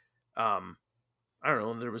um, I don't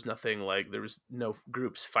know. There was nothing like there was no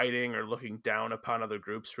groups fighting or looking down upon other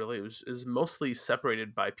groups. Really, it was mostly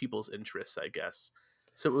separated by people's interests, I guess.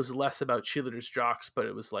 So it was less about cheerleaders, jocks, but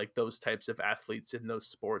it was like those types of athletes in those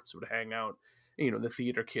sports would hang out. The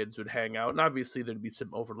theater kids would hang out, and obviously there'd be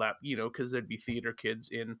some overlap. Because there'd be theater kids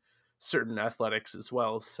in certain athletics as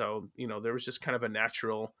well. So there was just kind of a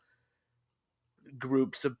natural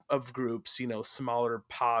groups of groups, smaller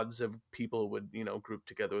pods of people would, group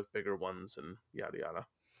together with bigger ones and yada yada.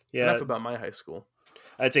 Yeah, Enough about my high school.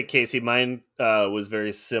 I'd say Casey. Mine was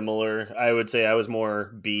very similar. I would say I was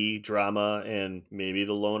more B drama and maybe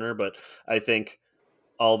the loner, but I think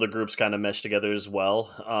all the groups kind of meshed together as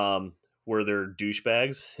well. Were there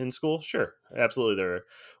douchebags in school? Sure, absolutely there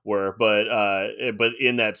were, but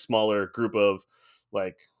in that smaller group of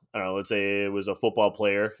like I don't know, let's say it was a football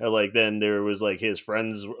player, like then there was like his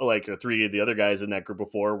friends, like three of the other guys in that group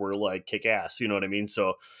of four were like kick ass, you know what I mean?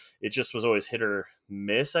 So it just was always hit or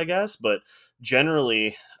miss, I guess. But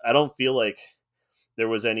generally, I don't feel like there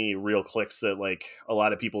was any real clicks that like a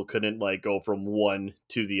lot of people couldn't like go from one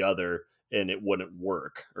to the other and it wouldn't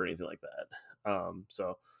work or anything like that.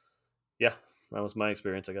 So yeah, that was my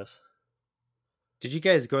experience, I guess. Did you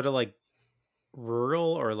guys go to like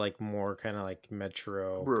rural or like more kind of like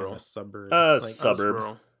metro kind Rural. of suburb? Like, I was Suburb.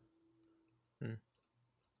 rural. Hmm.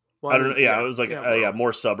 Well, I don't know. Yeah, it was like rural.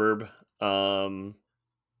 more suburb,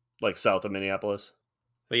 like south of Minneapolis.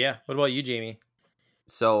 but yeah, what about you, Jamie?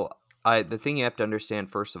 So the thing you have to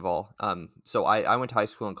understand first of all, so I went to high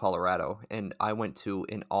school in Colorado, and I went to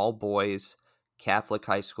an all boys Catholic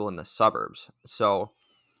high school in the suburbs. So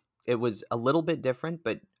it was a little bit different,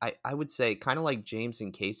 but I would say kind of like James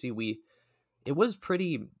and Casey, it was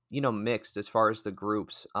pretty mixed as far as the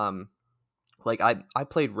groups. Like I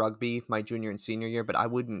played rugby my junior and senior year, but I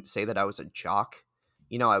wouldn't say that I was a jock.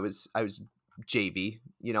 I was JV.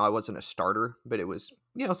 I wasn't a starter, but it was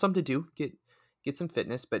something to do, get some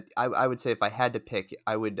fitness. But I would say if I had to pick,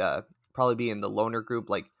 I would probably be in the loner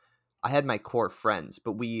group. Like I had my core friends,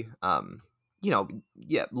 but we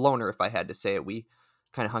yeah, loner if I had to say it. We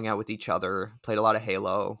kind of hung out with each other, played a lot of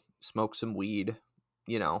Halo, smoked some weed.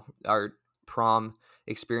 Our prom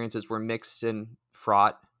experiences were mixed and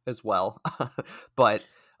fraught as well. But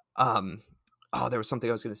there was something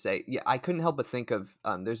I was going to say. Yeah, I couldn't help but think of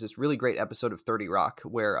there's this really great episode of 30 Rock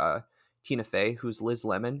where Tina Fey, who's Liz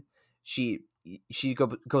Lemon,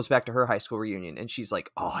 goes back to her high school reunion, and she's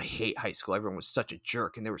like, "Oh, I hate high school. Everyone was such a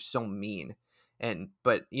jerk and they were so mean."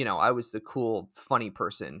 But I was the cool, funny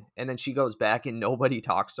person. And then she goes back and nobody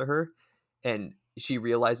talks to her, and she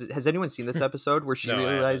realizes, has anyone seen this episode where she No, I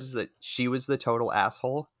haven't. realizes that she was the total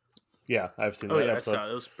asshole? Yeah, I've seen Oh that yeah, I episode. saw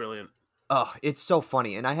it. It was brilliant. Oh, it's so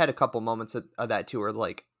funny. And I had a couple moments of that too, where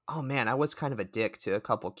like, oh man, I was kind of a dick to a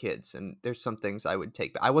couple kids, and there's some things I would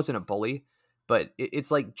take. I wasn't a bully, but it's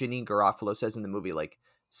like Janine Garofalo says in the movie, like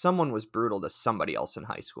someone was brutal to somebody else in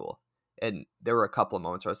high school. And there were a couple of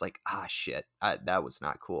moments where I was like, shit, that was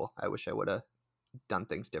not cool. I wish I would have done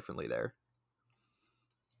things differently there.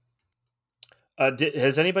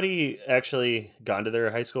 Has anybody actually gone to their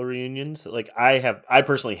high school reunions? Like I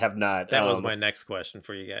personally have not. That was my next question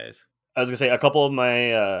for you guys. I was gonna say a couple of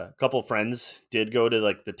my couple friends did go to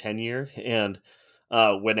like the 10-year, and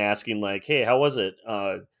when asking like, "Hey, how was it?"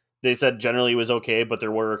 They said generally it was okay, but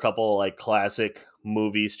there were a couple like classic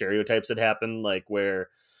movie stereotypes that happened, like where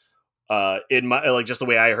in my like just the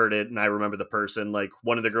way I heard it, and I remember the person, like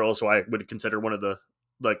one of the girls who I would consider one of the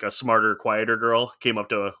like a smarter, quieter girl came up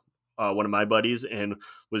to one of my buddies and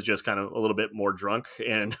was just kind of a little bit more drunk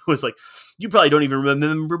and was like, "You probably don't even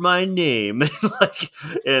remember my name,"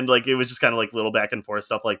 and it was just kind of like little back and forth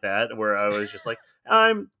stuff like that, where I was just like,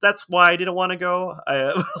 That's why I didn't want to go."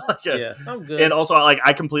 Yeah, I'm good. And also, like,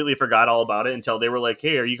 I completely forgot all about it until they were like,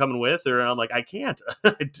 "Hey, are you coming with?" Or I'm like, "I can't,"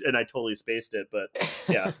 and I totally spaced it. But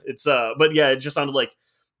yeah, but yeah, it just sounded like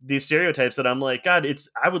these stereotypes that I'm like, God,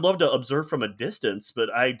 I would love to observe from a distance, but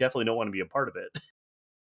I definitely don't want to be a part of it.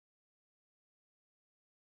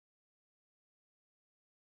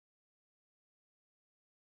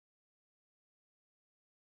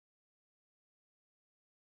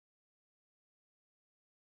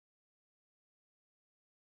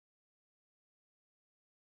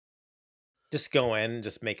 Just go in,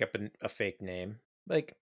 just make up a fake name.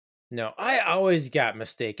 Like, no, I always got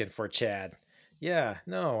mistaken for Chad. Yeah,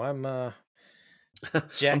 no, I'm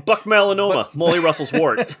Jack. I'm Buck Melanoma, Molly Russell's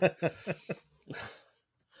wart.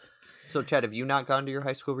 So, Chad, have you not gone to your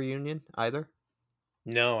high school reunion either?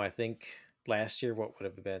 No, I think last year, what would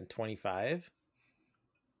have been 25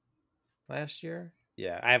 last year?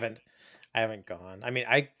 Yeah, I haven't gone. I mean,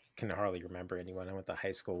 I can hardly remember anyone I went to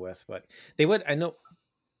high school with, but they would. I know,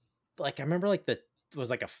 like I remember, like it was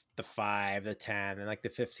like the 5, the 10, and like the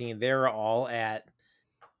 15. They were all at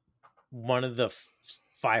one of the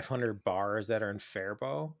 500 bars that are in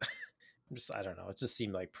Faribault. I don't know. It just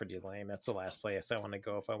seemed like pretty lame. That's the last place I want to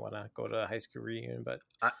go if I want to go to a high school reunion. But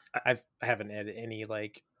I, I haven't had any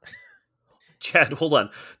like. Chad, hold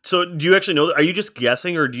on. So do you actually know? Are you just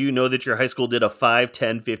guessing, or do you know that your high school did a 5,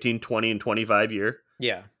 10, 15, 20, and 25 year?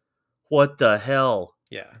 Yeah, What the hell?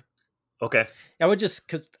 yeah. Okay. I would just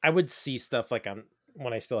because I would see stuff like on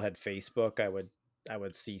when I still had Facebook. I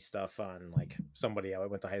would see stuff on like somebody I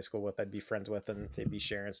went to high school with. I'd be friends with, and they'd be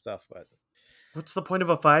sharing stuff. But What's the point of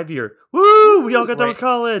a 5 year? Woo! We all got done with Right.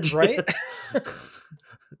 college. right?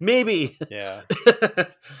 Maybe. Yeah.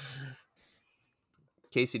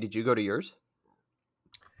 Casey, did you go to yours?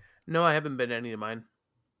 No, I haven't been to any of mine.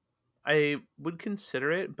 I would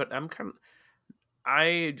consider it, but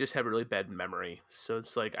I just have a really bad memory. So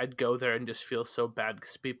it's like I'd go there and just feel so bad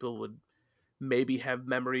because people would maybe have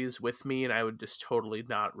memories with me and I would just totally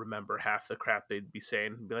not remember half the crap they'd be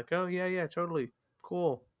saying. Be like, oh, yeah, yeah, totally.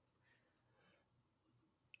 Cool.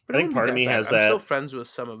 But I it think wouldn't part be of that me bad. has I'm still that. friends with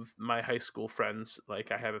some of my high school friends.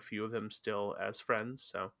 Like, I have a few of them still as friends.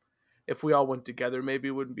 So if we all went together, maybe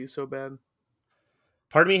it wouldn't be so bad.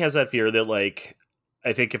 Part of me has that fear that, like,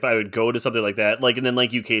 I think if I would go to something like that, like, and then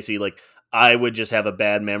like you, Casey, like, I would just have a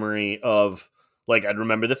bad memory of, like, I'd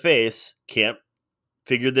remember the face, can't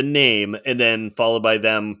figure the name, and then followed by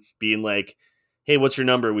them being like, hey, what's your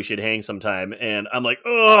number? We should hang sometime. And I'm like,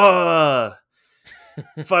 ugh.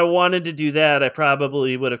 If I wanted to do that, I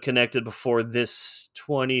probably would have connected before this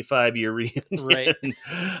 25-year reunion. Right.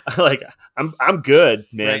 Like, I'm good,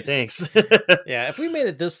 man. Right. Thanks. Yeah. If we made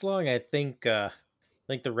it this long, I think the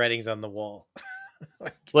writing's on the wall.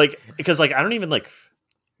 Like, because like I don't even like.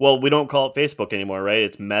 Well, we don't call it Facebook anymore, right?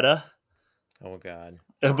 It's Meta. Oh God.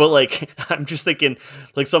 But like, I'm just thinking,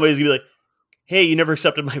 like somebody's gonna be like, "Hey, you never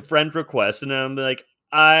accepted my friend request," and I'm like,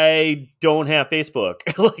 "I don't have Facebook."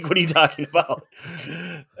 Like, what are you talking about?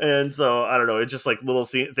 And so I don't know. It's just like little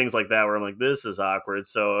things like that where I'm like, "This is awkward."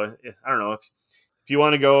 So I don't know if you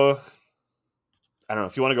want to go. I don't know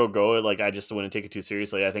if you want to go. Like, I just wouldn't take it too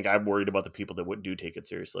seriously. I think I'm worried about the people that do take it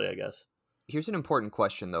seriously, I guess. Here's an important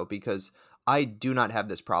question though, because I do not have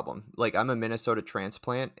this problem. Like, I'm a Minnesota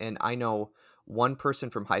transplant, and I know one person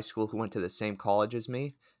from high school who went to the same college as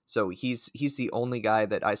me. So he's the only guy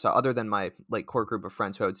that I saw, other than my like core group of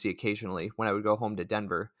friends who I would see occasionally when I would go home to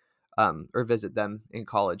Denver, or visit them in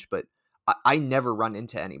college. But I never run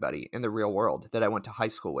into anybody in the real world that I went to high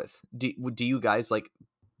school with. Do you guys like,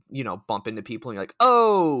 bump into people and you're like,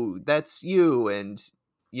 oh, that's you, and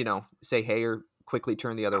say hey or quickly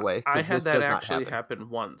turn the other way? I Because had this that does not actually happen. happen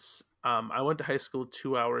once. I went to high school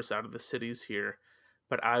 2 hours out of the cities here,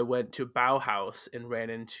 but I went to Bauhaus and ran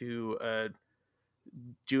into a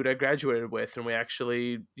dude I graduated with, and we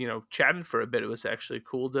actually, chatted for a bit. It was actually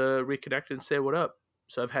cool to reconnect and say what up.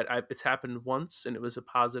 So it's happened once, and it was a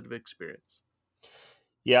positive experience.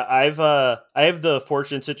 Yeah, I have the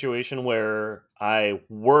fortunate situation where I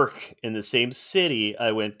work in the same city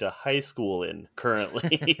I went to high school in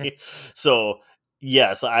currently. So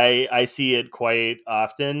yes, I see it quite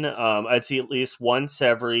often. I'd see at least once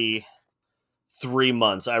every 3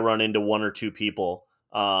 months I run into one or two people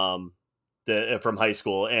from high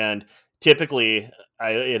school, and typically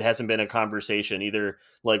it hasn't been a conversation either.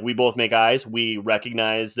 Like, we both make eyes, we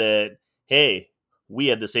recognize that, hey, we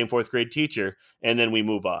had the same fourth grade teacher, and then we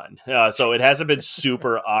move on. So it hasn't been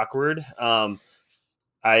super awkward.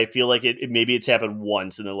 I feel like maybe it's happened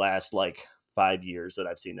once in the last like 5 years that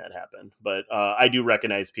I've seen that happen, but I do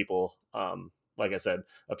recognize people. Like I said,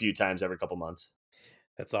 a few times every couple months.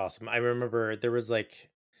 That's awesome. I remember there was like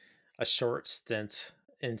a short stint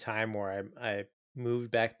in time where I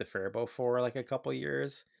moved back to Faribault for like a couple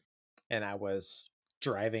years, and I was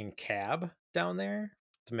driving cab down there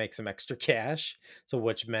to make some extra cash. So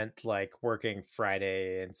which meant like working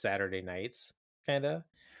Friday and Saturday nights, kind of.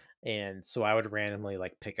 And so I would randomly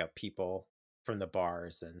like pick up people from the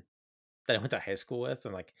bars and that I went to high school with,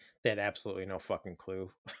 and like they had absolutely no fucking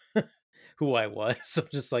clue who I was. So I'm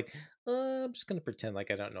just like, I'm just gonna pretend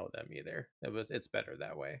like I don't know them either. It's better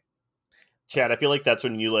that way. But Chad, I feel like that's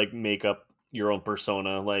when you like make up your own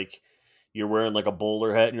persona. Like, you're wearing like a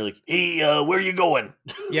bowler hat and you're like, "Hey, where you going?"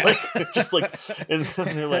 yeah. Like, just like, and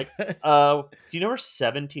they're like, "Do you know where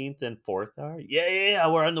 17th and 4th are?" Yeah, yeah,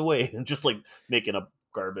 yeah, we're on the way. And just like making up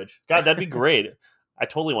garbage. God, that'd be great. I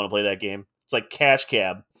totally want to play that game. It's like Cash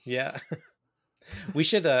Cab. Yeah. We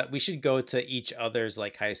should go to each other's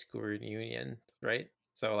like high school reunion, right?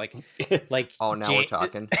 So like Oh, now we're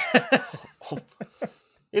talking.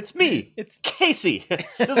 It's me, It's Casey.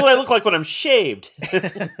 This is what I look like when I'm shaved.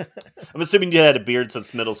 I'm assuming you had a beard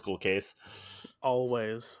since middle school, Case.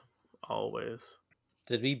 Always. Always.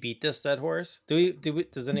 Did we beat this dead horse?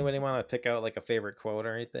 Does anybody want to pick out like a favorite quote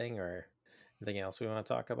or anything or anything else we want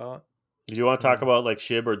to talk about? Do you want to talk about like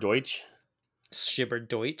Shib or Deutsch? Schibber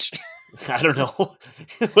Deutsch. I don't know.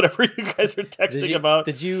 Whatever you guys are texting about.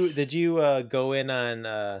 Did you go in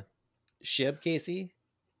on Shib, Casey?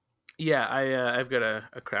 Yeah, I've got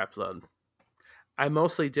a crap load. I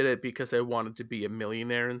mostly did it because I wanted to be a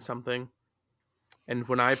millionaire in something. And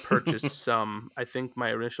when I purchased some, I think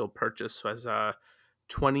my initial purchase was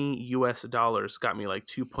 $20 got me like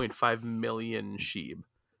 2.5 million sheep.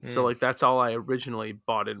 So like that's all I originally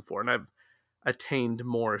bought in for, and I've attained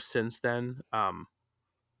more since then.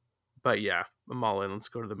 But yeah, I'm all in. Let's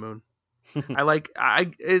go to the moon.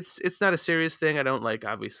 It's not a serious thing. I don't like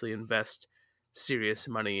obviously invest serious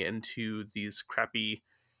money into these crappy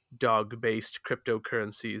dog based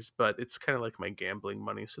cryptocurrencies, but it's kind of like my gambling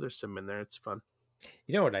money. So there's some in there. It's fun.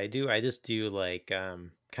 You know what I do? I just do like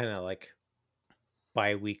kind of like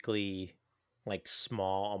bi-weekly like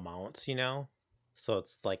small amounts, So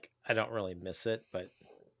it's like I don't really miss it, but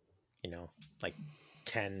like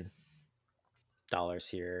 $10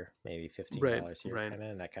 here, maybe $15 here, right. kind of,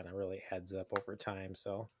 and that kind of really adds up over time.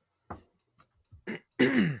 So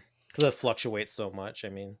because it fluctuates so much, I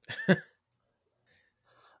mean.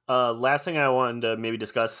 Last thing I wanted to maybe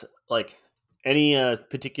discuss, like any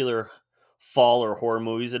particular fall or horror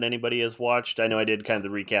movies that anybody has watched. I know I did kind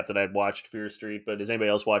of the recap that I'd watched Fear Street, but has anybody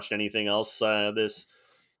else watched anything else this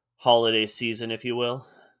holiday season, if you will?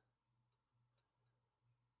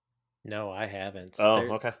 No, I haven't. Oh,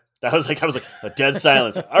 okay. I was like a dead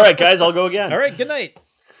silence. All right, guys, I'll go again. All right, good night.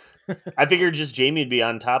 I figured just Jamie would be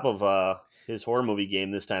on top of his horror movie game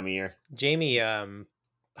this time of year. Jamie,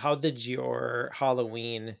 how did your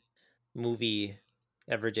Halloween movie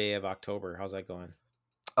every day of October? How's that going?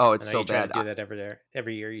 Oh, it's I know so you try bad. to do that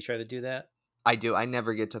every year. You try to do that. I do. I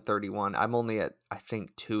never get to 31. I'm only at, I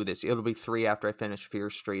think, 2 this year. It'll be 3 after I finish Fear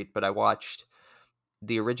Street, but I watched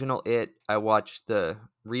the original It. I watched the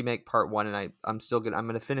remake part 1, and I'm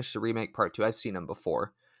going to finish the remake part 2. I've seen them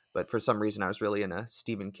before, but for some reason I was really in a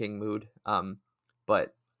Stephen King mood.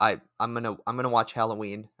 But I'm gonna watch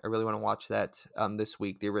Halloween. I really want to watch that this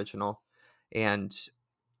week, the original. And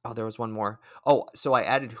there was one more. Oh, so I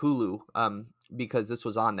added Hulu because this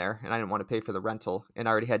was on there and I didn't want to pay for the rental, and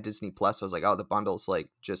I already had Disney Plus. So I was like, oh, the bundle's like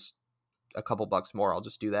just a couple bucks more. I'll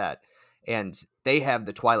just do that. And they have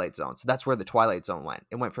the Twilight Zone. So that's where the Twilight Zone went.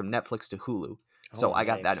 It went from Netflix to Hulu. So I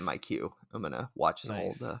got that in my queue. I'm going to watch some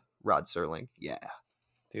old Rod Serling. Yeah.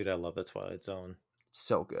 Dude, I love the Twilight Zone.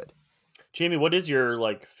 So good. Jamie, what is your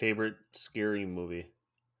like favorite scary movie?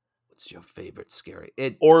 What's your favorite scary?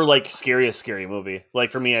 Or like scariest scary movie?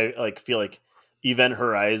 Like for me, I like feel like Event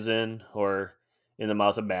Horizon or In the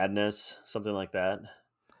Mouth of Madness, something like that.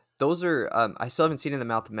 Those are I still haven't seen In the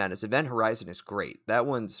Mouth of Madness. Event Horizon is great. That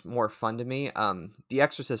one's more fun to me. The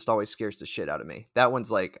Exorcist always scares the shit out of me. That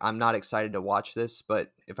one's like, I'm not excited to watch this,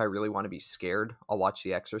 but if I really want to be scared, I'll watch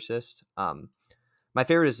The Exorcist. My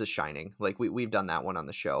favorite is The Shining. Like we've done that one on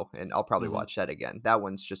the show, and I'll probably watch that again. That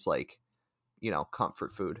one's just like,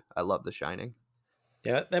 comfort food. I love The Shining.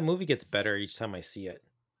 Yeah, that movie gets better each time I see it.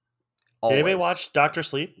 Did anybody watch Dr.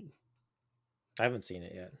 Sleep? I haven't seen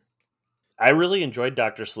it yet. I really enjoyed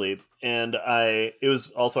Dr. Sleep, and I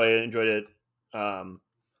enjoyed it.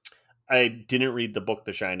 I didn't read the book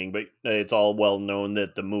The Shining, but it's all well known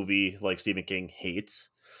that the movie, like Stephen King, hates.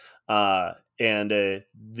 And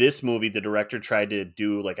this movie, the director tried to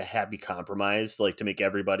do like a happy compromise, like to make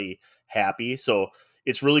everybody happy. So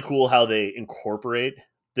it's really cool how they incorporate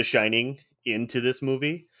The Shining into this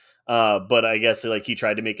movie. But I guess like he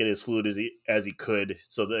tried to make it as fluid as he could,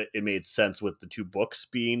 so that it made sense with the two books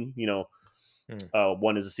being,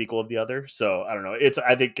 one is a sequel of the other. So I don't know.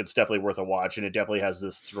 I think it's definitely worth a watch, and it definitely has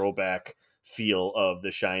this throwback feel of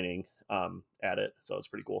The Shining at it. So it's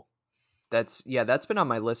pretty cool. That's been on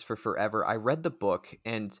my list for forever. I read the book,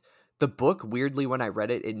 and the book, weirdly, when I read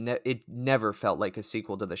it, it never felt like a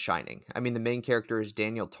sequel to The Shining. I mean, the main character is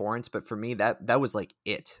Daniel Torrance, but for me, that was like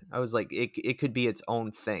it. I was like, it could be its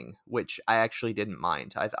own thing, which I actually didn't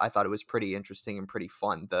mind. I thought it was pretty interesting and pretty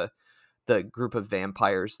fun. The group of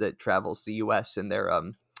vampires that travels the U.S. in their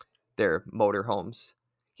motorhomes.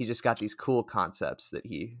 He's just got these cool concepts that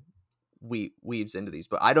he weaves into these.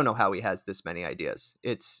 But I don't know how he has this many ideas.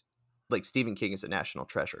 It's like Stephen King is a national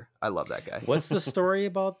treasure. I love that guy. What's the story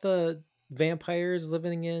about the vampires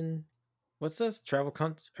living in What's this? Travel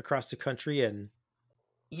across the country and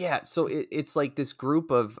Yeah, so it's like this group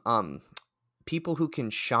of people who can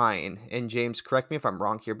shine. And James, correct me if I'm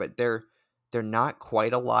wrong here, but they're not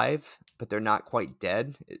quite alive, but they're not quite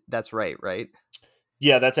dead. That's right, right?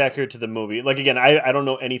 Yeah, that's accurate to the movie. Like again, I don't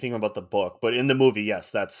know anything about the book, but in the movie,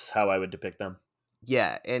 yes, that's how I would depict them.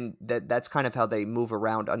 Yeah, and that's kind of how they move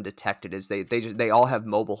around undetected. Is they all have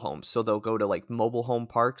mobile homes, so they'll go to like mobile home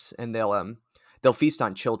parks and they'll feast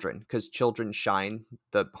on children because children shine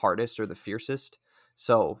the hardest or the fiercest.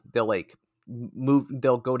 So they'll like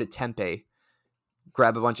they'll go to Tempe,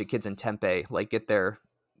 grab a bunch of kids in Tempe, like get their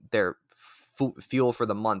fuel for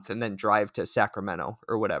the month, and then drive to Sacramento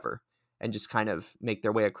or whatever, and just kind of make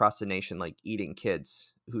their way across the nation, like eating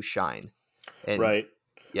kids who shine. And Right.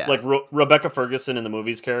 It's yeah, like Rebecca Ferguson in the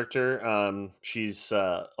movie's character. She's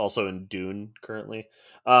also in Dune currently.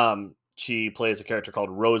 She plays a character called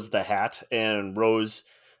Rose the Hat, and Rose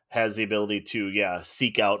has the ability to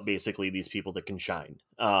seek out basically these people that can shine.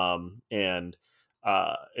 And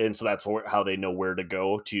so that's how they know where to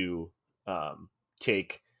go to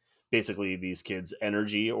take basically these kids'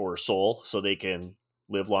 energy or soul so they can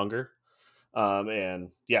live longer.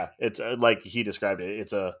 And yeah, it's like he described it.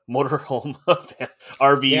 It's a motorhome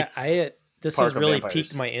RV yeah, I this has park of really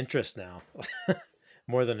piqued vampires. my interest now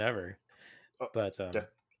more than ever. Uh, But de-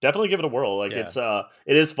 Definitely give it a whirl. Like yeah,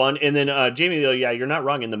 it is fun. And then Jamie, though, yeah, you're not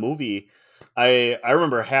wrong. In the movie, I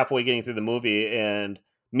remember halfway getting through the movie and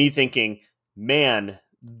me thinking, man,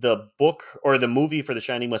 the book or the movie for The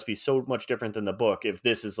Shining must be so much different than the book if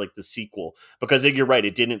this is like the sequel. Because you're right,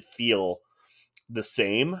 it didn't feel the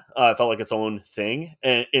same. It felt like its own thing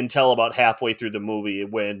until about halfway through the movie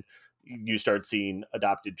when you start seeing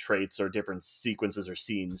adopted traits or different sequences or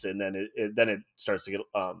scenes, and then it starts to get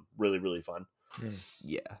really really fun. mm,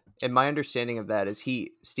 yeah. And my understanding of that is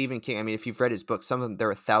Stephen King. I mean, if you've read his books, some of them they're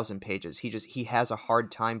 1,000 pages. He has a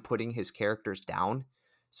hard time putting his characters down,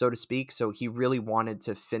 so to speak. So he really wanted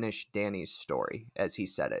to finish Danny's story as he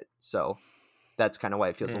said it. So that's kind of why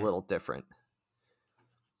it feels a mm, little different.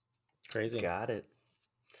 crazy. Got it.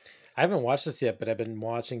 I haven't watched this yet, but I've been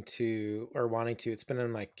watching to or wanting to. It's been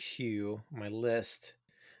on my queue, my list.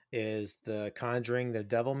 Is The Conjuring: The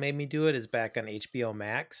Devil Made Me Do It is back on HBO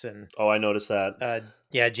Max, and Oh, I noticed that.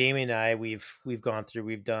 yeah, Jamie and I we've gone through.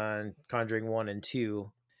 We've done Conjuring 1 and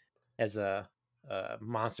 2 as a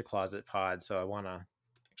Monster Closet pod, so I want to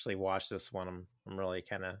actually watch this one. I'm really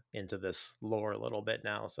kind of into this lore a little bit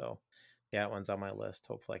now, so yeah, that one's on my list.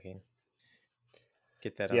 Hopefully, I can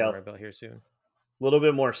get that under Yeah, my belt here soon. little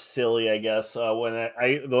bit more silly, I guess. When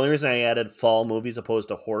the only reason I added fall movies opposed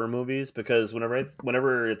to horror movies because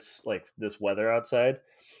whenever it's like this weather outside,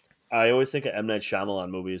 I always think of M Night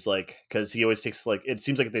Shyamalan movies, like because he always takes like it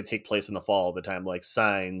seems like they take place in the fall all the time, like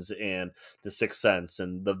Signs and The Sixth Sense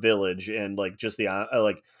and The Village, and like just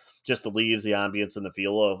the leaves, the ambience, and the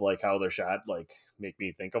feel of like how they're shot, like make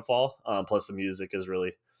me think of fall. Plus the music is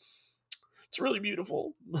it's really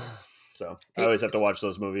beautiful. So I Hey, always have to watch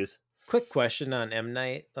those movies. quick question on M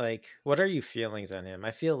Night. Like, what are your feelings on him?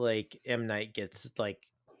 I feel like M Night gets like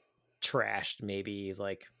trashed, maybe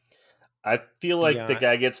like I feel like the beyond.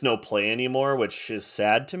 guy gets no play anymore, which is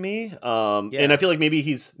sad to me. And I Yeah, feel like maybe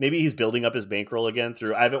he's building up his bankroll again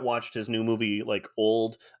through. I haven't watched his new movie like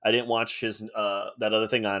Old. I didn't watch his that other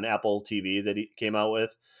thing on Apple TV that he came out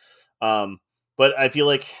with. Um, but I feel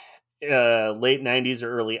like late '90s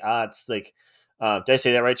or early aughts. Like, did I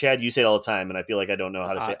say that right, Chad? You say it all the time, and I feel like I don't know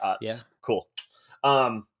how to say odds. Yeah. aughts. Cool.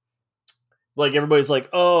 Um, like everybody's like,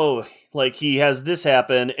 oh, like he has this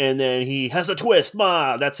happen and then he has a twist,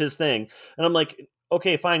 that's his thing. And I'm like,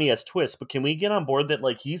 okay, fine, he has twists, but can we get on board that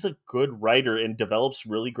like he's a good writer and develops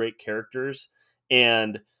really great characters?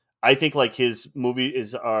 And I think like his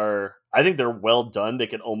movies are, I think they're well done. They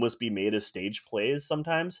can almost be made as stage plays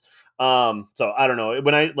sometimes. So I don't know,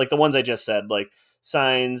 when I like the ones I just said, like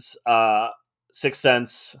Signs, Sixth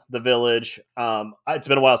Sense, The Village. It's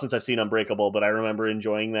been a while since I've seen Unbreakable, but I remember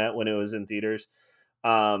enjoying that when it was in theaters.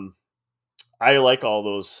 Um, I like all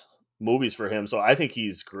those movies for him, so I think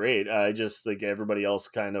he's great. I just think everybody else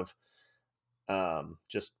kind of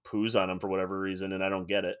just poos on him for whatever reason, and I don't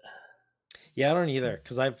get it. Yeah, I don't either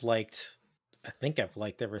because I think I've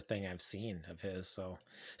liked everything I've seen of his. So,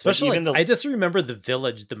 Like especially even like the I just remember The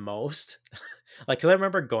Village the most. Like, cause I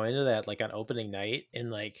remember going to that like on opening night and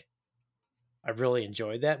like I really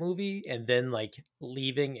enjoyed that movie, and then like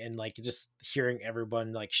leaving and like just hearing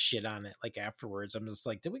everyone like shit on it like afterwards. I'm just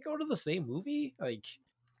like, did we go to the same movie? Like,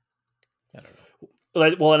 I don't know.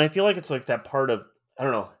 well, and I feel like it's like that part of I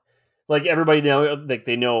don't know. like everybody now, like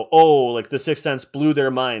they know, oh, like the Sixth Sense blew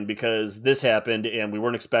their mind because this happened and we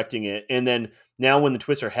weren't expecting it. And then now when the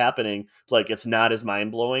twists are happening, like it's not as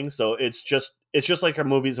mind blowing. So it's just like our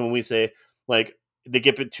movies when we say like they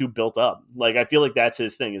get it too built up. Like I feel like that's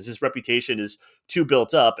his thing. Is his reputation is too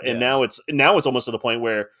built up, and Yeah. now it's almost to the point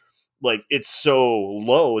where like it's so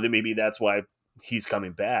low that maybe that's why he's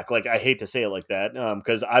coming back. Like I hate to say it like that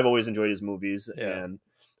because I've always enjoyed his movies Yeah. and.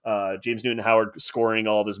 James Newton Howard scoring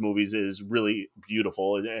all of his movies is really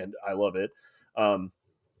beautiful, and I love it.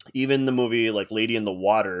 Even the movie like Lady in the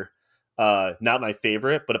Water, not my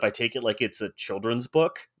favorite, but if I take it like it's a children's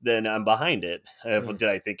book, then I'm behind it. Mm. Did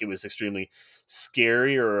I think it was extremely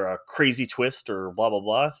scary or a crazy twist or blah blah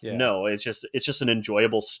blah? Yeah. No, it's just an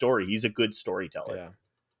enjoyable story. He's a good storyteller. Yeah.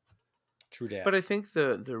 True that. But I think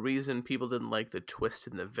the reason people didn't like the twist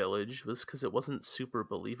in The Village was because it wasn't super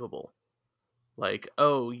believable. Like,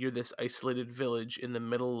 oh, you're this isolated village in the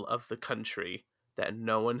middle of the country that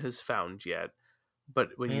no one has found yet.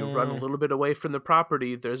 But when you run a little bit away from the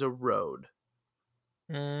property, there's a road.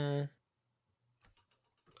 Mm.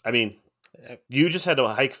 I mean, you just had to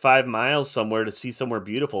hike 5 miles somewhere to see somewhere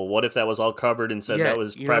beautiful. What if that was all covered and said that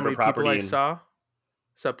was you know how private many property? people I And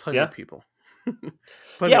saw plenty Yeah. of people.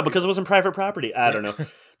 yeah, because it wasn't private property. I don't know.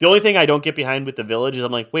 The only thing I don't get behind with the village is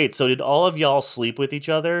I'm like, wait, so did all of y'all sleep with each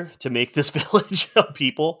other to make this village of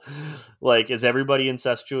people? Like, is everybody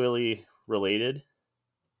incestually related?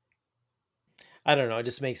 I don't know. It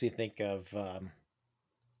just makes me think of.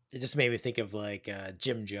 It just made me think of like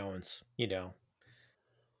Jim Jones, you know,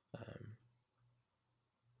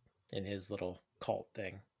 in his little cult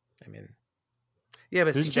thing. I mean, yeah,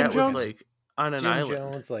 but Who's see, Jim that Jones? was like on an Jim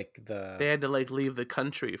island. Jones, like the. They had to like leave the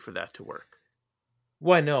country for that to work.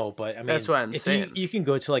 Well, I know, but I mean, That's what I'm if saying. you can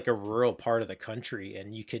go to like a rural part of the country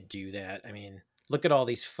and you could do that. I mean, look at all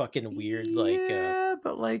these fucking weird yeah,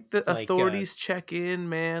 but like the like, authorities check in,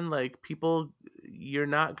 man. Like people, you're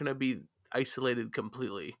not gonna be isolated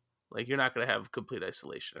completely. Like you're not gonna have complete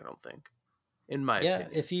isolation. I don't think, in my yeah.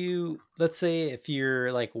 opinion. If you let's say if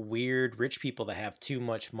you're like weird rich people that have too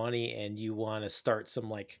much money and you want to start some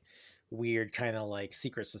like weird kind of like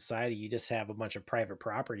secret society, you just have a bunch of private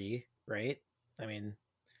property, right? I mean,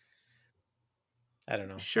 I don't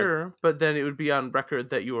know. Sure, but then it would be on record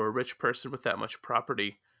that you were a rich person with that much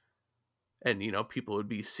property, and people would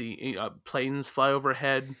be seeing planes fly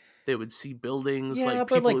overhead. They would see buildings. Yeah, Like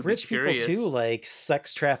but people like would be rich people curious. too, like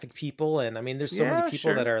sex traffic people, and I mean, there's so many Yeah,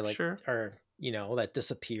 people that sure, are like sure. are that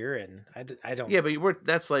disappear, and I don't. Yeah, but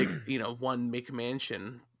that's like one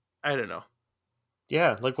McMansion. I don't know.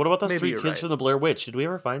 Yeah, like what about those Maybe 3 you're kids right. from the Blair Witch? Did we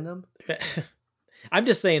ever find them? I'm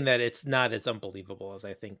just saying that it's not as unbelievable as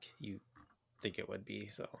I think you think it would be.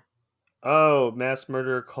 So Oh, mass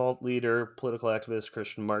murderer, cult leader, political activist,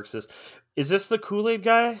 Christian Marxist. Is this the Kool-Aid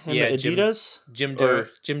guy and Yeah, the Jim- Adidas? Jim Or-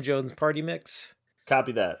 Jones party mix.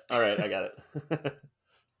 Copy that. All right, I got it.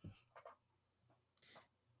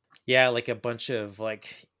 Yeah, like a bunch of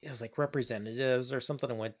like it was like representatives or something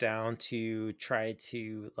that went down to try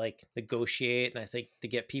to like negotiate, and I think to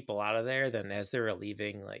get people out of there. Then as they were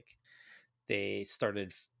leaving, like they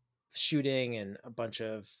started shooting, and a bunch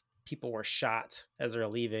of people were shot as they're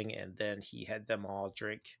leaving, and then he had them all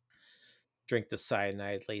drink the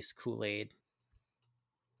cyanide laced Kool-Aid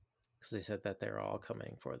because they said that they're all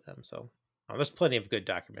coming for them. So there's plenty of good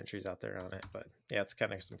documentaries out there on it, but yeah, it's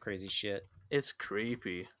kind of some crazy shit. It's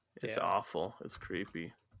creepy. It's Yeah. awful. It's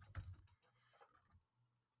creepy.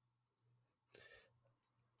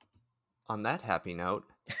 On that happy note.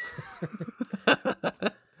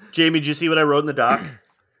 Jamie, did you see what I wrote in the doc?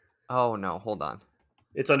 Oh no, hold on.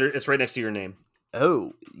 It's right next to your name.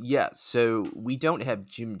 Oh, yeah, so we don't have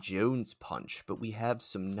Jim Jones punch, but we have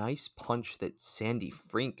some nice punch that Sandy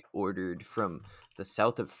Frink ordered from the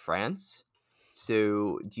south of France.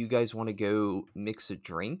 So, do you guys want to go mix a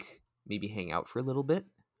drink? Maybe hang out for a little bit?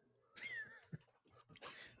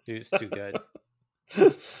 Dude, it's too good.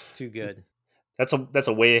 It's too good. That's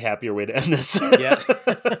a way happier way to end this. Yeah.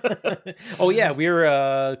 Oh yeah, we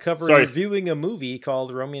were Sorry. reviewing a movie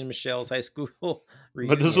called Romeo and Michelle's High School But this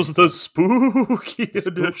Reunion. was the spooky The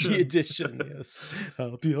spooky edition. edition. Yes.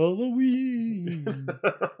 Happy Halloween.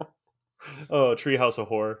 Oh, Treehouse of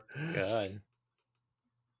Horror. God.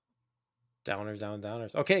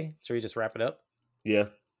 Downers. Okay, should we just wrap it up? Yeah,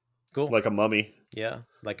 Cool. like a mummy. Yeah,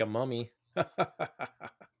 like a mummy.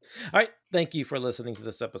 All right, thank you for listening to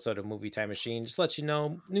this episode of Movie Time Machine. Just to let you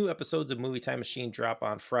know, new episodes of Movie Time Machine drop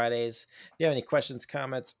on Fridays. If you have any questions,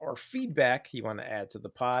 comments, or feedback you want to add to the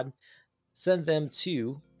pod, send them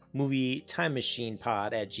to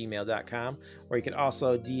movietimemachinepod@gmail.com, or you can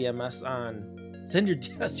also DM us send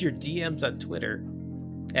us your DMs on Twitter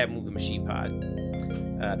at Movie Machine Pod.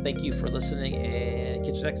 Thank you for listening, and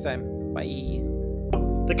catch you next time. Bye.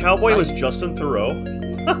 The cowboy Bye. was Justin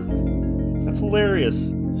Theroux. That's hilarious.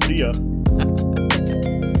 See ya.